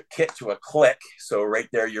electric kit to a click. So right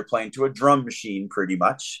there, you're playing to a drum machine pretty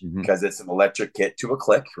much because it's an electric kit to a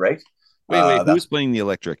click, right? Wait, who's playing the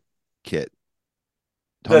electric kit?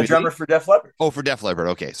 The drummer for Def Leppard. Oh, for Def Leppard.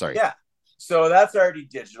 Okay, sorry. Yeah. So that's already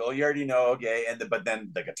digital. You already know, okay. But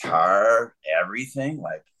then the guitar, everything.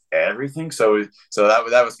 So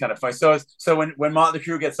that was kind of funny. So when Motley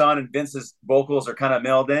Crue gets on and Vince's vocals are kind of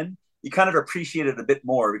mailed in, you kind of appreciate it a bit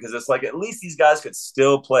more because it's like at least these guys could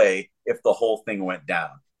still play if the whole thing went down.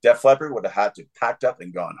 Def Leppard would have had to packed up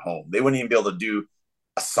and gone home. They wouldn't even be able to do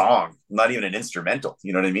a song, not even an instrumental.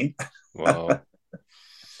 You know what I mean? Wow.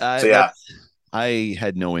 So yeah, I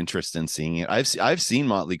had no interest in seeing it. I've seen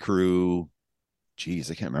Motley Crue. Geez,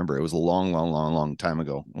 I can't remember. It was a long time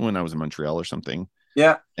ago when I was in Montreal or something.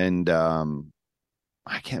 Yeah. And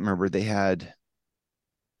I can't remember. They had.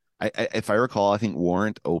 If I recall, I think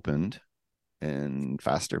Warrant opened and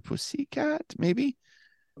Faster Pussycat, maybe.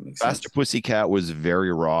 Faster Pussycat was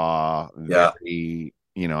very raw. Very,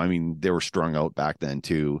 I mean, they were strung out back then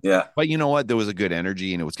too. Yeah. But you know what? There was a good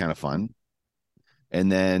energy and it was kind of fun.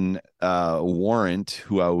 And then Warrant,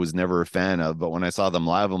 who I was never a fan of, but when I saw them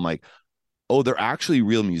live, I'm like, oh, they're actually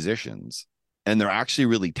real musicians and they're actually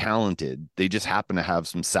really talented. They just happen to have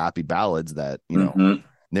some sappy ballads that,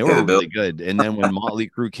 they were really good. And then when Motley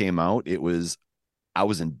Crue came out, I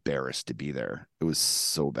was embarrassed to be there. It was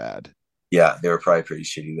so bad. Yeah, they were probably pretty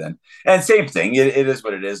shitty then. And same thing. It is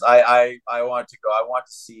what it is. I want to go. I want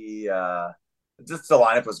to see. Just the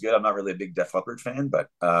lineup was good. I'm not really a big Def Leppard fan, but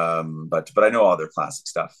I know all their classic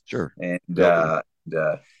stuff. Sure. And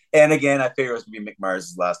again, I figured it was gonna be Mick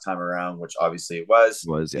Mars' last time around, which obviously it was.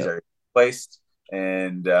 Yeah. He's already replaced,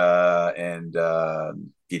 and you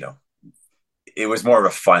know, it was more of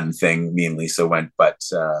a fun thing. Me and Lisa went, but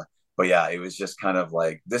yeah, it was just kind of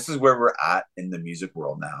like, this is where we're at in the music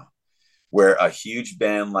world now, where a huge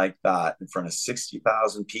band like that in front of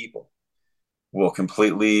 60,000 people will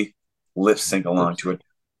completely lip sync along to it.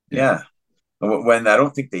 Yeah. When I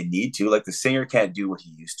don't think they need to. Like, the singer can't do what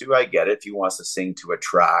he used to. I get it. If he wants to sing to a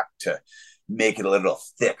track to make it a little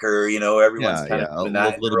thicker, everyone's kind of doing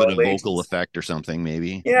that. A little bit of vocal effect or something,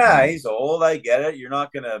 maybe. Yeah, he's old. I get it. You're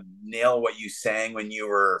not going to nail what you sang when you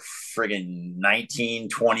were friggin' 19,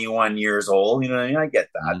 21 years old. I get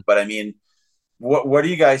that. Mm-hmm. But I mean, what are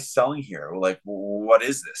you guys selling here? Like, what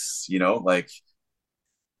is this?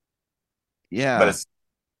 Yeah. But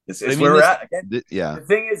it's where we're at again. The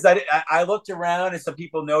thing is that I looked around and some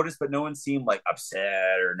people noticed, but no one seemed like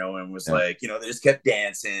upset, or no one was like, they just kept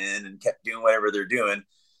dancing and kept doing whatever they're doing.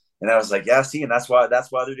 And I was like, yeah, see, and that's why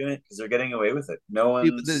they're doing it, because they're getting away with it. No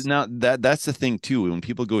one's now that's the thing too. When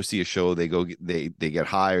people go see a show, they get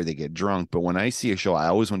high or they get drunk. But when I see a show, I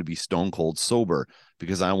always want to be stone cold sober,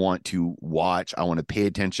 because I want to watch, I want to pay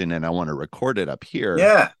attention, and I want to record it up here.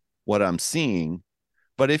 Yeah, what I'm seeing.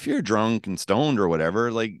 But if you're drunk and stoned or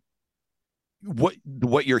whatever, like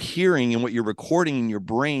what you're hearing and what you're recording in your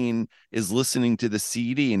brain is listening to the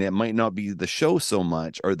CD, and it might not be the show so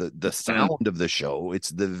much, or the sound of the show.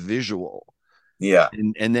 It's the visual. Yeah.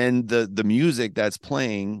 And then the music that's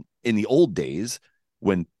playing in the old days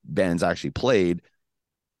when bands actually played,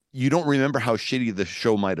 you don't remember how shitty the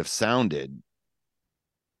show might have sounded.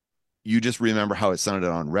 You just remember how it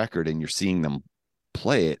sounded on record, and you're seeing them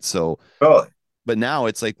play it. So, but now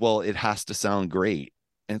it's like, well, it has to sound great.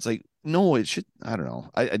 And it's like, no, it should. I don't know.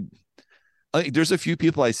 I there's a few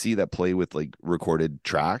people I see that play with like recorded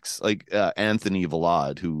tracks, like Anthony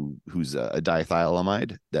Valade, who's a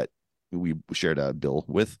diethylamide that we shared a bill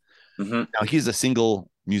with. Mm-hmm. Now he's a single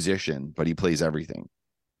musician, but he plays everything.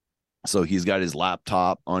 So he's got his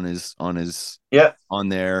laptop on there,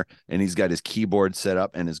 and he's got his keyboard set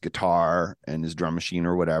up and his guitar and his drum machine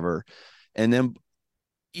or whatever. And then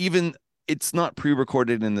even it's not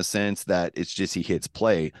pre-recorded in the sense that it's just he hits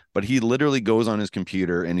play, but he literally goes on his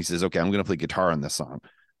computer and he says, okay, I'm going to play guitar on this song.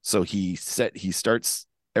 So he starts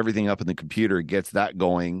everything up in the computer, gets that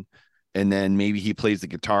going, and then maybe he plays the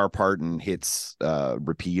guitar part and hits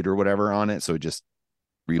repeat or whatever on it. So it just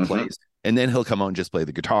replays. Mm-hmm. And then he'll come out and just play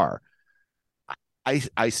the guitar.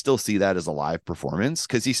 I still see that as a live performance,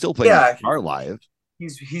 because he's still playing the guitar live.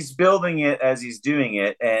 He's building it as he's doing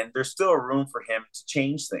it, and there's still room for him to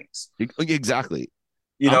change things. Exactly.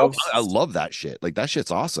 I love that shit. Like, that shit's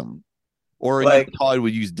awesome. Or like, Todd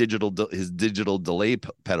would use his digital delay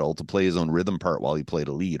pedal to play his own rhythm part while he played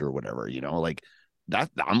a lead or whatever. Like that.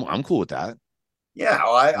 I'm cool with that. Yeah,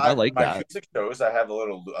 well, I like my that. Acoustic shows, I have a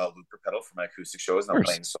little looper pedal for my acoustic shows, and I'm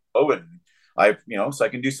playing solo, and so I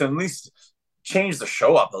can do some, at least change the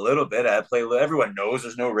show up a little bit. Everyone knows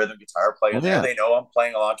there's no rhythm guitar playing there. They know I'm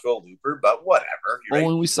playing along to a looper, but whatever.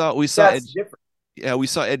 When we saw Ed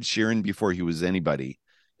Sheeran before he was anybody,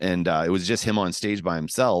 and it was just him on stage by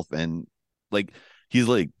himself, and like he's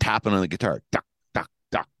like tapping on the guitar, duck, duck,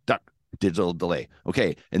 duck, duck, digital delay.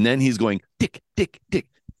 Okay, and then he's going tick, tick, tick,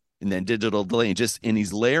 and then digital delay, and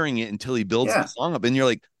he's layering it until he builds the song up, and you're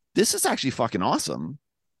like, this is actually fucking awesome.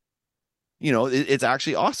 It's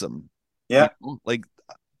actually awesome. Yeah, like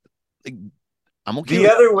I'm okay. The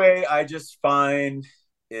other way I just find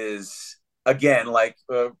is, again, like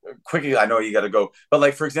quickly, I know you got to go, but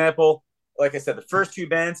like, for example, like I said, the first two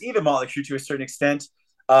bands, even Motley Crue to a certain extent,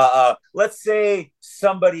 let's say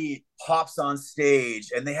somebody hops on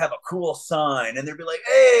stage and they have a cool sign and they'll be like,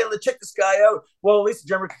 hey, let's check this guy out. Well, at least the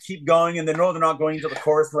drummer can keep going, and they know they're not going into the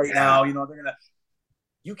chorus right now. They're gonna.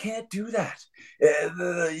 You can't do that.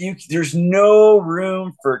 There's no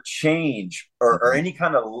room for change or any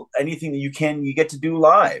kind of anything that you get to do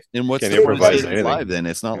live. And what's the improvise live then?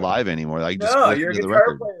 It's not live anymore. Like, just your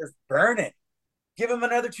guitar players burn it. Give him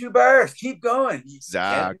another 2 bars. Keep going.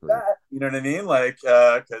 Exactly. You know what I mean? Like,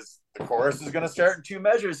 because the chorus is going to start in 2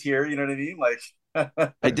 measures here. You know what I mean? Like,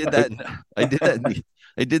 I did that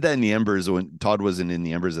in the Embers when Todd wasn't in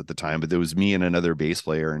the Embers at the time, but there was me and another bass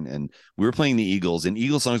player, and we were playing the Eagles, and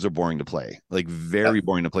Eagles songs are boring to play, like very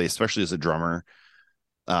boring to play, especially as a drummer.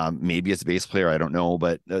 Maybe it's a bass player, I don't know,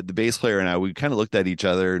 but the bass player and I, we kind of looked at each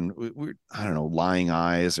other and we're, I don't know, Lying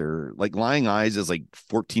Eyes is like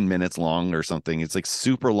 14 minutes long or something. It's like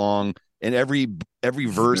super long, and every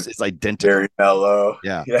verse is identical. Very mellow.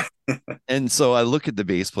 Yeah. And so I look at the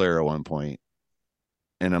bass player at one point,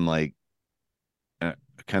 and I'm like,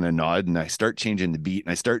 kind of nod, and I start changing the beat,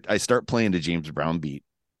 and I start playing the James Brown beat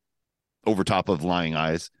over top of Lying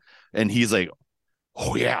Eyes, and he's like,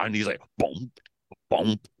 oh yeah, and he's like, boom,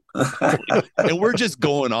 boom. And we're just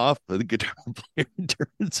going off. The guitar player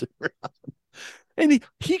turns around, and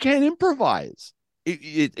he can't improvise.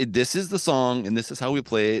 This is the song, and this is how we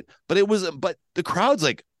play it. But the crowd's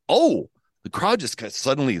like, oh, the crowd just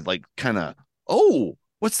suddenly like kind of, oh,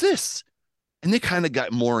 what's this? And they kind of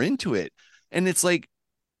got more into it. And it's like,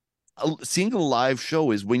 seeing a live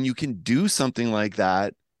show is when you can do something like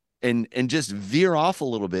that and just veer off a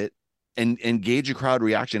little bit and gauge a crowd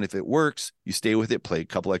reaction. If it works, you stay with it, play a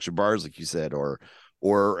couple extra bars, like you said, or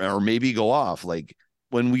maybe go off. Like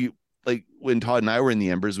when Todd and I were in the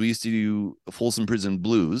Embers, we used to do Folsom Prison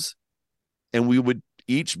Blues, and we would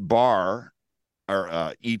each bar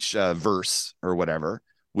or each verse or whatever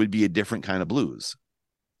would be a different kind of blues.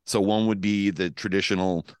 So one would be the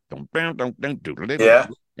traditional, yeah,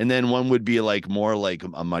 and then one would be like more like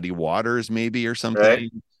a Muddy Waters maybe or something,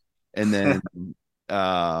 right. And then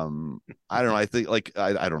I don't know. I think like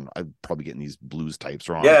I don't know. I'm probably getting these blues types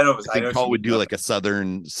wrong. Yeah, no, I think Paul would do like a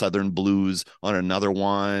southern blues on another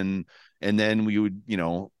one, and then we would,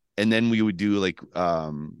 do like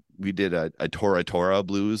we did a Tora Tora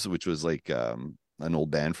blues, which was like an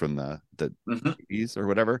old band from the 80s or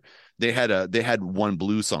whatever. They had one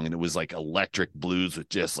blues song, and it was like electric blues with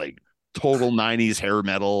just like total 90s hair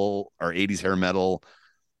metal or 80s hair metal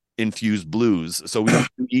infused blues. So we do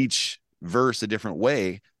each verse a different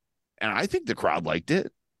way, and I think the crowd liked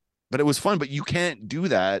it, but it was fun. But you can't do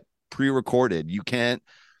that pre-recorded. You can't,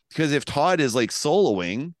 because if Todd is like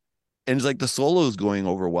soloing and it's like the solo is going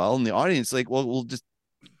over well, and the audience like, well, we'll just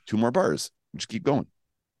 2 more bars, just keep going.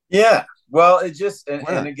 Yeah, well, it just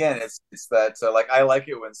and again, it's that like I like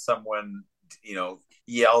it when someone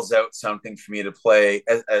yells out something for me to play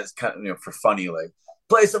as kind of for funny, like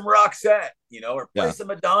play some Roxette, or play some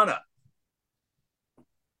Madonna.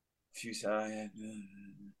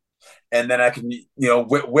 And then I can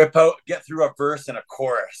whip out, get through a verse and a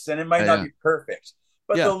chorus, and it might not be perfect,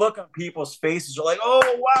 but the look on people's faces are like, oh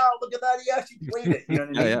wow, look at that, he actually played it. You know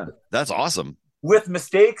what I mean? Yeah, that's awesome. With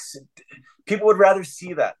mistakes, people would rather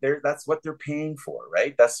see that. That's what they're paying for,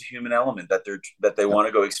 right? That's the human element that they want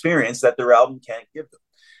to go experience that their album can't give them.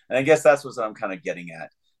 And I guess that's what I'm kind of getting at.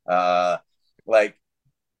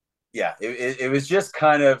 It was just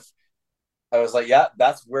kind of, I was like, yeah,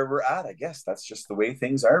 that's where we're at. I guess that's just the way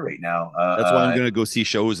things are right now. That's why I'm going to go see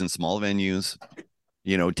shows in small venues,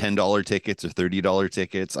 $10 tickets or $30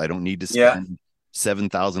 tickets. I don't need to spend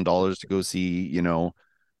 $7,000 to go see,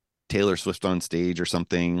 Taylor Swift on stage or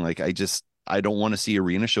something. Like I don't want to see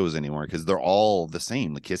arena shows anymore because they're all the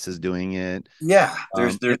same. The Kiss is doing it. Yeah,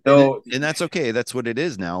 there's and that's okay. That's what it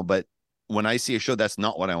is now. But when I see a show, that's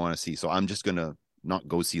not what I want to see. So I'm just gonna not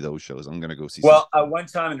go see those shows. I'm gonna go see. Well, at one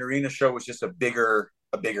time, an arena show was just a bigger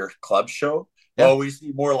club show. Yeah. Oh, we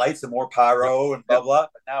see more lights and more pyro and blah blah.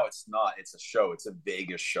 But now it's not. It's a show. It's a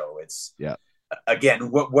Vegas show. It's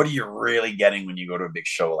Again, what are you really getting when you go to a big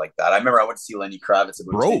show like that? I remember I went to see Lenny Kravitz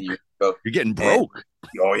about 10 years ago. You're getting broke.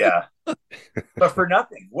 Oh yeah, but for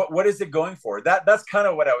nothing. What is it going for? That's kind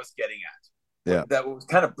of what I was getting at. Yeah, that was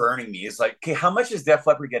kind of burning me. It's like, okay, how much is Def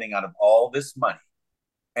Leppard getting out of all this money?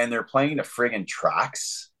 And they're playing the friggin'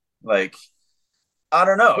 tracks. Like, I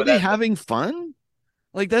don't know. Are they having fun?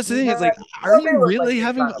 Like that's the thing. It's like, are you really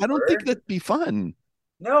having? I don't think that'd be fun.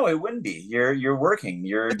 No, it wouldn't be. You're working.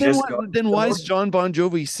 Then why is John Bon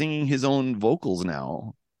Jovi singing his own vocals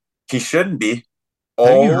now? He shouldn't be.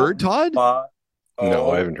 Have you heard Todd? No,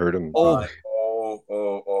 I haven't heard him. No,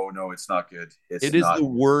 it's not good. It is the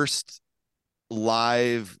worst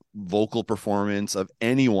live vocal performance of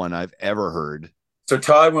anyone I've ever heard. So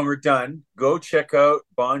Todd, when we're done, go check out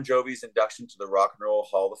Bon Jovi's induction to the Rock and Roll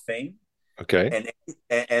Hall of Fame. Okay.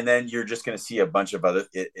 And then you're just going to see a bunch of other.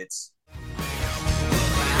 It's.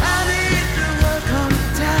 I need to work on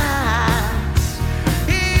times.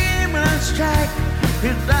 He must strike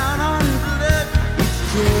it down on blood.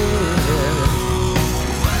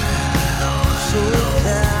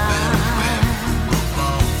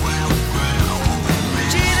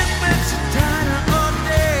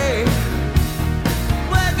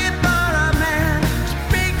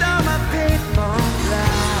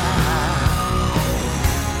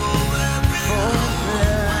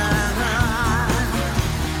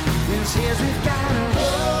 Says we've got to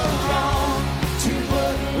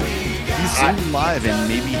and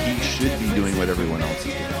maybe he should be doing what everyone else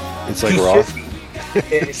is doing. It's like Roth.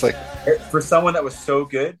 It's like for someone that was so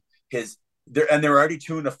good, they're already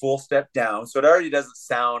tuned a full step down, so it already doesn't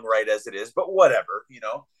sound right as it is. But whatever,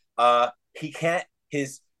 he can't.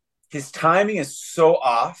 His timing is so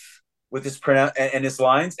off with his pronoun and his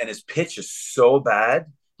lines, and his pitch is so bad.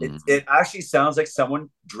 It actually sounds like someone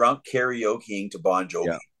drunk karaokeing to Bon Jovi.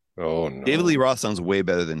 Yeah. Oh no, David Lee Roth sounds way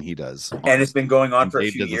better than he does, and it's been going on for a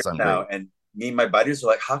Dave few doesn't years sound now. great. And me and my buddies are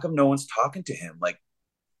like, "How come no one's talking to him?" Like,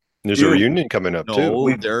 there's a reunion coming up too.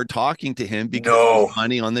 No, they're talking to him because there's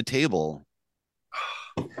money on the table.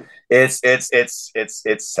 It's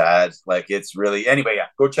sad. Like, it's really, anyway. Yeah,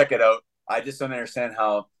 go check it out. I just don't understand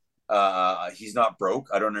how he's not broke.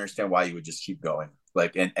 I don't understand why he would just keep going,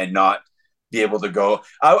 like, and not be able to go.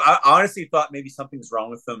 I honestly thought maybe something's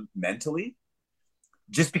wrong with him mentally,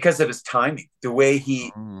 just because of his timing, the way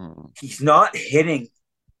he's not hitting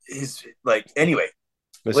his, like, anyway.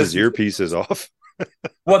 His earpiece is off.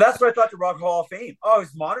 Well, that's what I thought, the Rock Hall of Fame. Oh,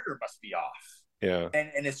 his monitor must be off. Yeah.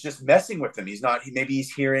 And it's just messing with him. Maybe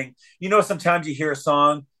he's hearing, sometimes you hear a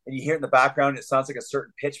song and you hear it in the background, and it sounds like a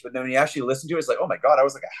certain pitch, but then when you actually listen to it, it's like, oh my God, I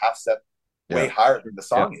was like a half step way higher than the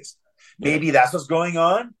song is. Maybe that's what's going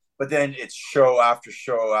on. But then it's show after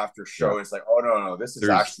show after show. It's like, oh no, this is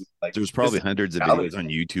actually like, there's probably hundreds of videos on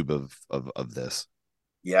YouTube of this.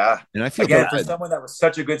 Yeah. And I feel again, for someone that was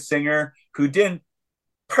such a good singer who didn't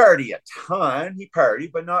party a ton, he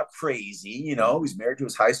partied, but not crazy. He was married to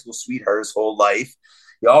his high school sweetheart his whole life.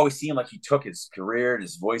 You always see him like he took his career and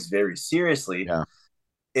his voice very seriously. Yeah.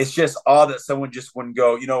 It's just odd that someone just wouldn't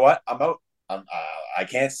go, you know what? I'm out. I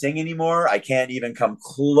can't sing anymore. I can't even come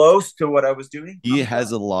close to what I was doing. He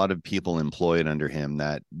has a lot of people employed under him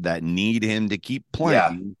that need him to keep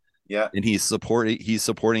playing. Yeah. And he's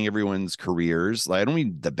supporting everyone's careers. Like, I don't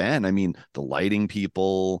mean the band, I mean the lighting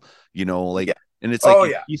people, and it's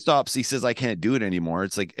like, he stops, he says, I can't do it anymore.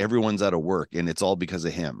 It's like everyone's out of work and it's all because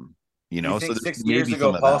of him. You think 6 years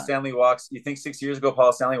ago, Paul Stanley walks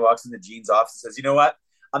in the Gene's office and says, you know what?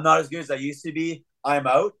 I'm not as good as I used to be. I'm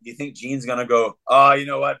out. You think Gene's going to go, oh, you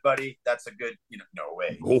know what, buddy? That's a good, no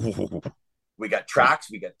way. Oh. We got tracks.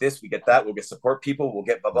 We got this. We get that. We'll get support people. We'll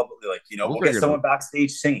get blah, blah, blah. Like, we'll get someone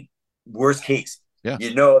backstage singing. Worst case. Yeah.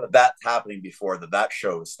 That's happening before that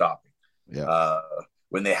show is stopping. Yeah.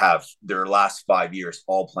 When they have their last 5 years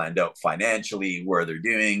all planned out financially, where they're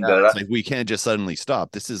doing. It's like, we can't just suddenly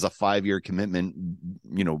stop. This is a 5-year commitment,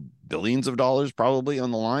 billions of dollars probably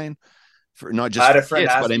on the line. For not just for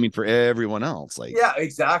kids, but I mean for everyone else. Like, yeah,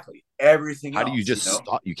 exactly. Everything. How do you just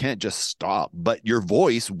stop? You can't just stop, but your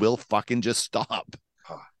voice will fucking just stop.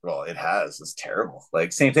 Well, it has. It's terrible.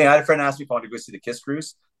 Like, same thing. I had a friend ask me if I wanted to go see the Kiss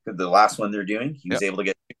Cruise, the last one they're doing. He was able to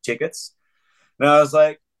get tickets, and I was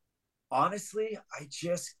like, honestly, I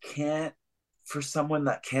just can't. For someone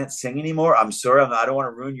that can't sing anymore, I'm sorry. I don't want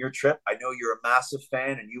to ruin your trip. I know you're a massive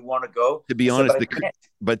fan and you want to go. To be honest, the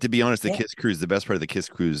Kiss Cruise, the best part of the Kiss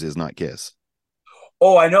Cruise is not Kiss.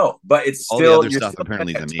 Oh, I know, but it's all still the other stuff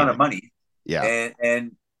apparently a ton of money. Yeah,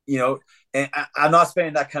 and I'm not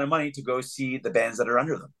spending that kind of money to go see the bands that are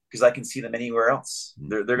under them, because I can see them anywhere else.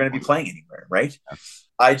 They're going to be playing anywhere, right? Yeah.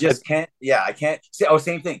 I just can't. Yeah, I can't.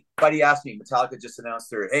 Same thing. Buddy asked me. Metallica just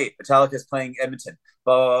announced Metallica's playing Edmonton.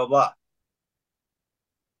 Blah blah blah.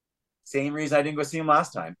 Same reason I didn't go see him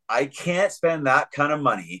last time. I can't spend that kind of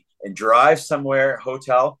money and drive somewhere,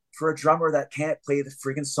 hotel, for a drummer that can't play the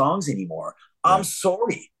freaking songs anymore. Yeah. I'm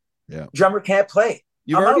sorry. Yeah. Drummer can't play.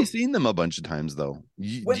 You've already seen them a bunch of times, though. Do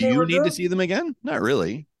you need to see them again? Not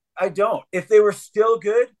really. I don't. If they were still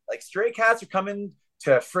good, like Stray Cats are coming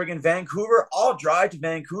to friggin' Vancouver, I'll drive to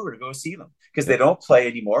Vancouver to go see them, because they don't play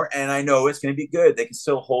anymore. And I know it's going to be good. They can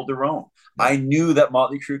still hold their own. Yeah. I knew that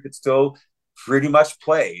Motley Crue could still pretty much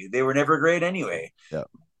play. They were never great anyway. Yeah.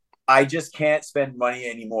 I just can't spend money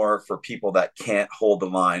anymore for people that can't hold the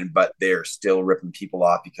line, but they're still ripping people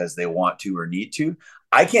off because they want to or need to.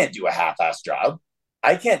 I can't do a half-ass job.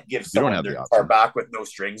 I can't give someone their guitar back with no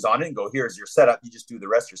strings on it and go, here's your setup. You just do the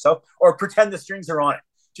rest yourself, or pretend the strings are on it.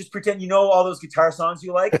 Just pretend all those guitar songs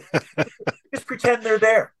you like. Just pretend they're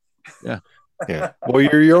there. Yeah. Yeah. Well,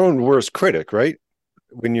 you're your own worst critic, right?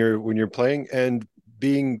 When you're playing, and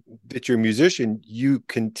being that you're a musician, you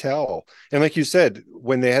can tell. And like you said,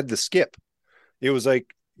 when they had the skip, it was like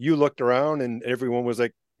you looked around and everyone was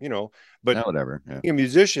like, but whatever. Yeah. Being a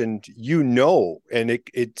musician, and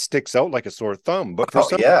it sticks out like a sore thumb. But for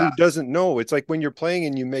someone who doesn't know, it's like when you're playing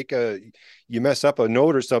and you mess up a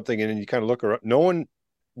note or something, and then you kind of look around, no one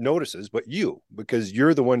notices but you, because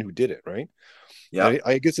you're the one who did it, right? Yeah.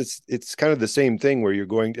 I guess it's kind of the same thing where you're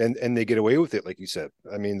going and they get away with it, like you said.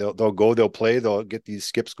 I mean, they'll go, they'll play, they'll get these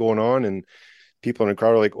skips going on, and people in the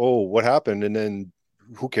crowd are like, oh, what happened? And then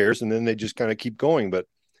who cares? And then they just kind of keep going. But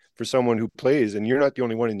for someone who plays, and you're not the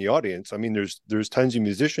only one in the audience. I mean, there's tons of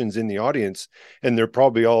musicians in the audience, and they're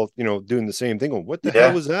probably all, doing the same thing. What the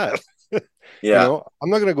hell was that? Yeah. I'm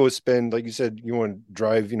not going to go spend, like you said, you want to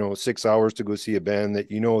drive, 6 hours to go see a band that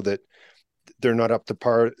that they're not up to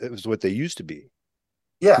par as what they used to be.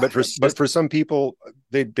 Yeah. But for some people,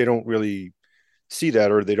 they don't really see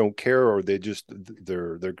that, or they don't care, or they just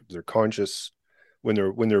they're conscious when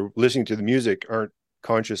they're listening to the music, aren't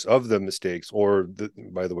conscious of the mistakes or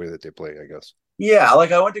by the way that they play, I guess. Yeah,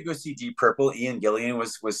 like I went to go see Deep Purple. Ian Gillan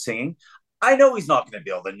was singing. I know he's not going to be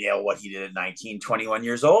able to nail what he did at 19, 21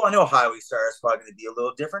 years old. I know Highway Star is probably going to be a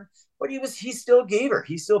little different, but he still gave her.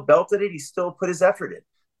 He still belted it. He still put his effort in.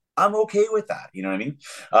 I'm okay with that. You know what I mean?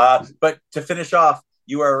 But to finish off,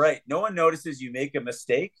 you are right. No one notices you make a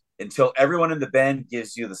mistake until everyone in the band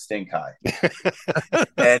gives you the stink eye.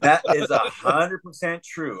 And that is 100%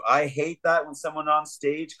 true. I hate that when someone on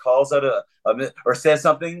stage calls out or says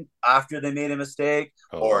something after they made a mistake,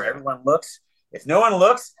 or everyone looks. If no one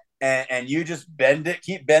looks and you just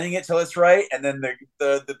keep bending it till it's right, and then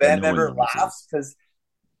the band member laughs, because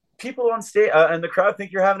people on stage and the crowd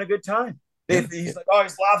think you're having a good time. He's like, oh,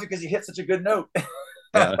 he's laughing because he hit such a good note.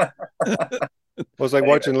 Yeah. Well, it's like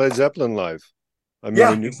watching Led Zeppelin live. I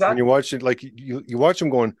mean, when you watch it, like you watch them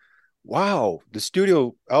going, wow, the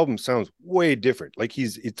studio album sounds way different. Like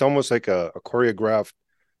it's almost like a choreographed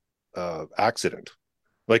accident.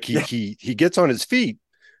 Like he gets on his feet,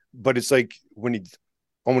 but it's like when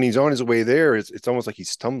he's on his way there, it's almost like he's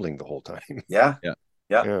stumbling the whole time. Yeah.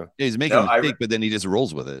 He's making a mistake, but then he just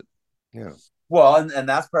rolls with it. Yeah. Well, and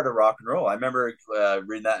that's part of rock and roll. I remember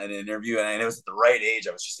reading that in an interview, and it was at the right age.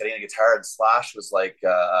 I was just getting a guitar, and Slash was like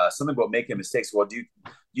something about making mistakes. Well, dude,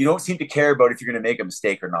 you don't seem to care about if you're going to make a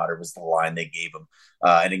mistake or not, or was the line they gave him.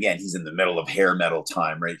 And again, he's in the middle of hair metal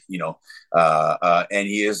time, right? And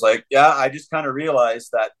he is like, yeah, I just kind of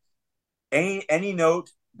realized that any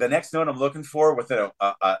note, the next note I'm looking for, within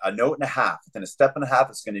a note and a half, within a step and a half,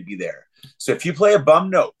 it's going to be there. So if you play a bum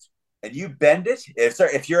note and you bend it,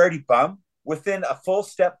 if you're already bum, within a full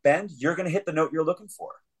step bend, you're going to hit the note you're looking for.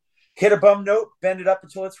 Hit a bum note, bend it up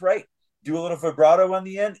until it's right. Do a little vibrato on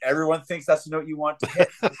the end. Everyone thinks that's the note you want to hit.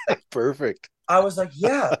 Perfect. I was like,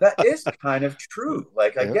 yeah, that is kind of true.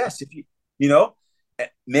 Like, I guess if you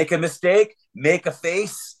make a mistake, make a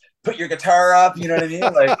face, put your guitar up, you know what I mean?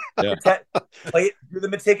 Like, play it, do the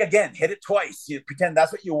mistake again, hit it twice. You pretend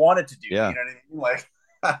that's what you wanted to do. Yeah. You know what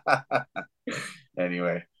I mean? Like,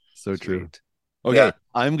 anyway. So true. Okay, yeah.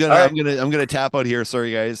 I'm gonna tap out here.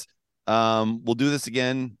 Sorry, guys. We'll do this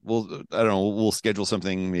again. We'll schedule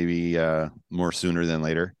something maybe more sooner than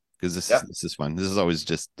later, because this is fun. This is always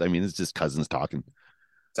it's just cousins talking.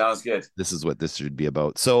 Sounds good. This is what this should be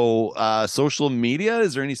about. So, social media.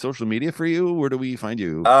 Is there any social media for you? Where do we find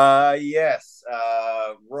you? Yes.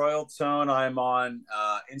 Royal Tone. I'm on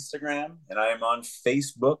Instagram, and I am on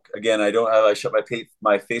Facebook. Again, I shut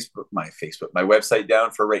my website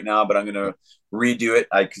down for right now, but I'm going to redo it.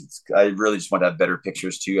 I really just want to have better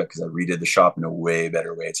pictures too, because I redid the shop in a way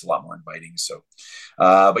better way. It's a lot more inviting. So,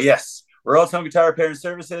 but yes. Royal Tone Guitar Repair and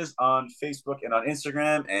Services on Facebook and on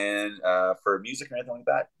Instagram, and for music or anything like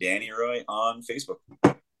that, Danny Roy on Facebook.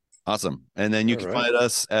 Awesome. And then you can find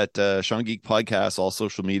us at Sean Geek Podcast, all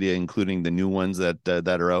social media, including the new ones that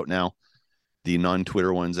are out now, the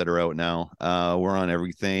non-Twitter ones that are out now. We're on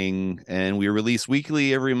everything, and we release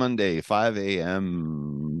weekly every Monday, 5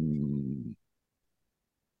 a.m.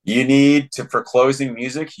 You need for closing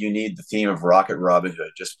music, you need the theme of Rocket Robin Hood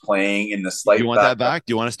just playing in the slight. Do you want that back?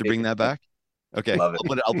 Do you want us to bring that back? Okay, love it.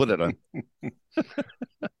 I'll put it on.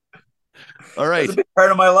 All right, it's a big part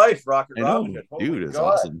of my life, Rocket Robin Hood. Dude, it's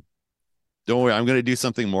awesome. Don't worry, I'm going to do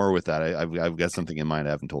something more with that. I've got something in mind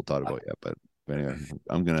I haven't told Todd about yet, but anyway,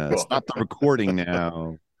 I'm going to stop the recording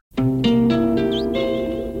now.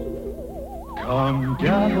 Come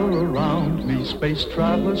gather around me, space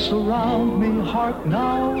travelers surround me, hark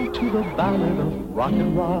now to the ballad of Rocket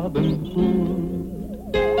Robin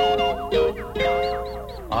Hood.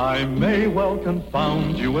 I may well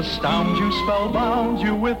confound you, astound you, spellbound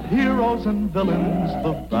you with heroes and villains,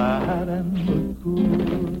 the bad and the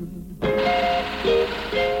good.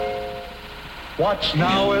 Watch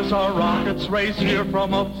now as our rockets race here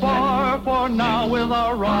from afar, for now with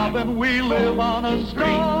our Robin we live on a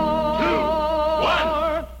star. 3, 2,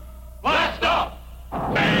 1, blast off!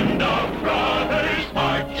 Band of brothers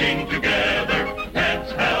marching together,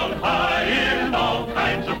 heads held high in all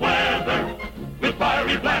kinds of weather. With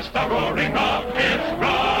fiery blast our roaring rockets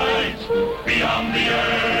rise, beyond the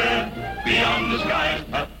earth, beyond the skies.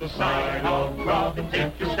 At the sign of Robin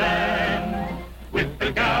take your stand,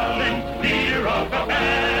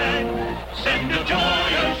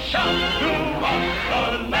 shout to mock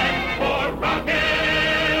the land for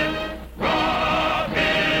rockin',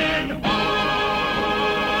 rockin' on.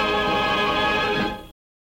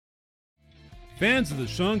 Fans of the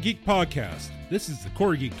Sean Geek Podcast, this is the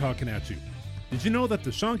Core Geek talking at you. Did you know that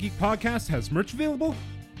the Sean Geek Podcast has merch available?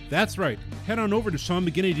 That's right. Head on over to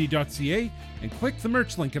SeanMcGinnity.ca and click the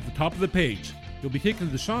merch link at the top of the page. You'll be taken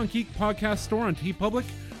to the Sean Geek Podcast store on TeePublic,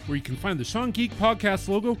 where you can find the Sean Geek Podcast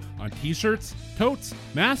logo on t-shirts, totes,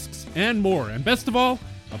 masks, and more. And best of all,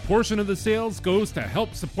 a portion of the sales goes to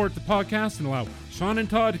help support the podcast and allow Sean and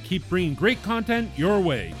Todd to keep bringing great content your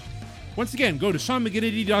way. Once again, go to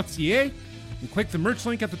SeanMcGinnity.ca and click the merch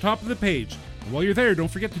link at the top of the page. And while you're there, don't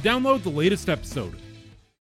forget to download the latest episode.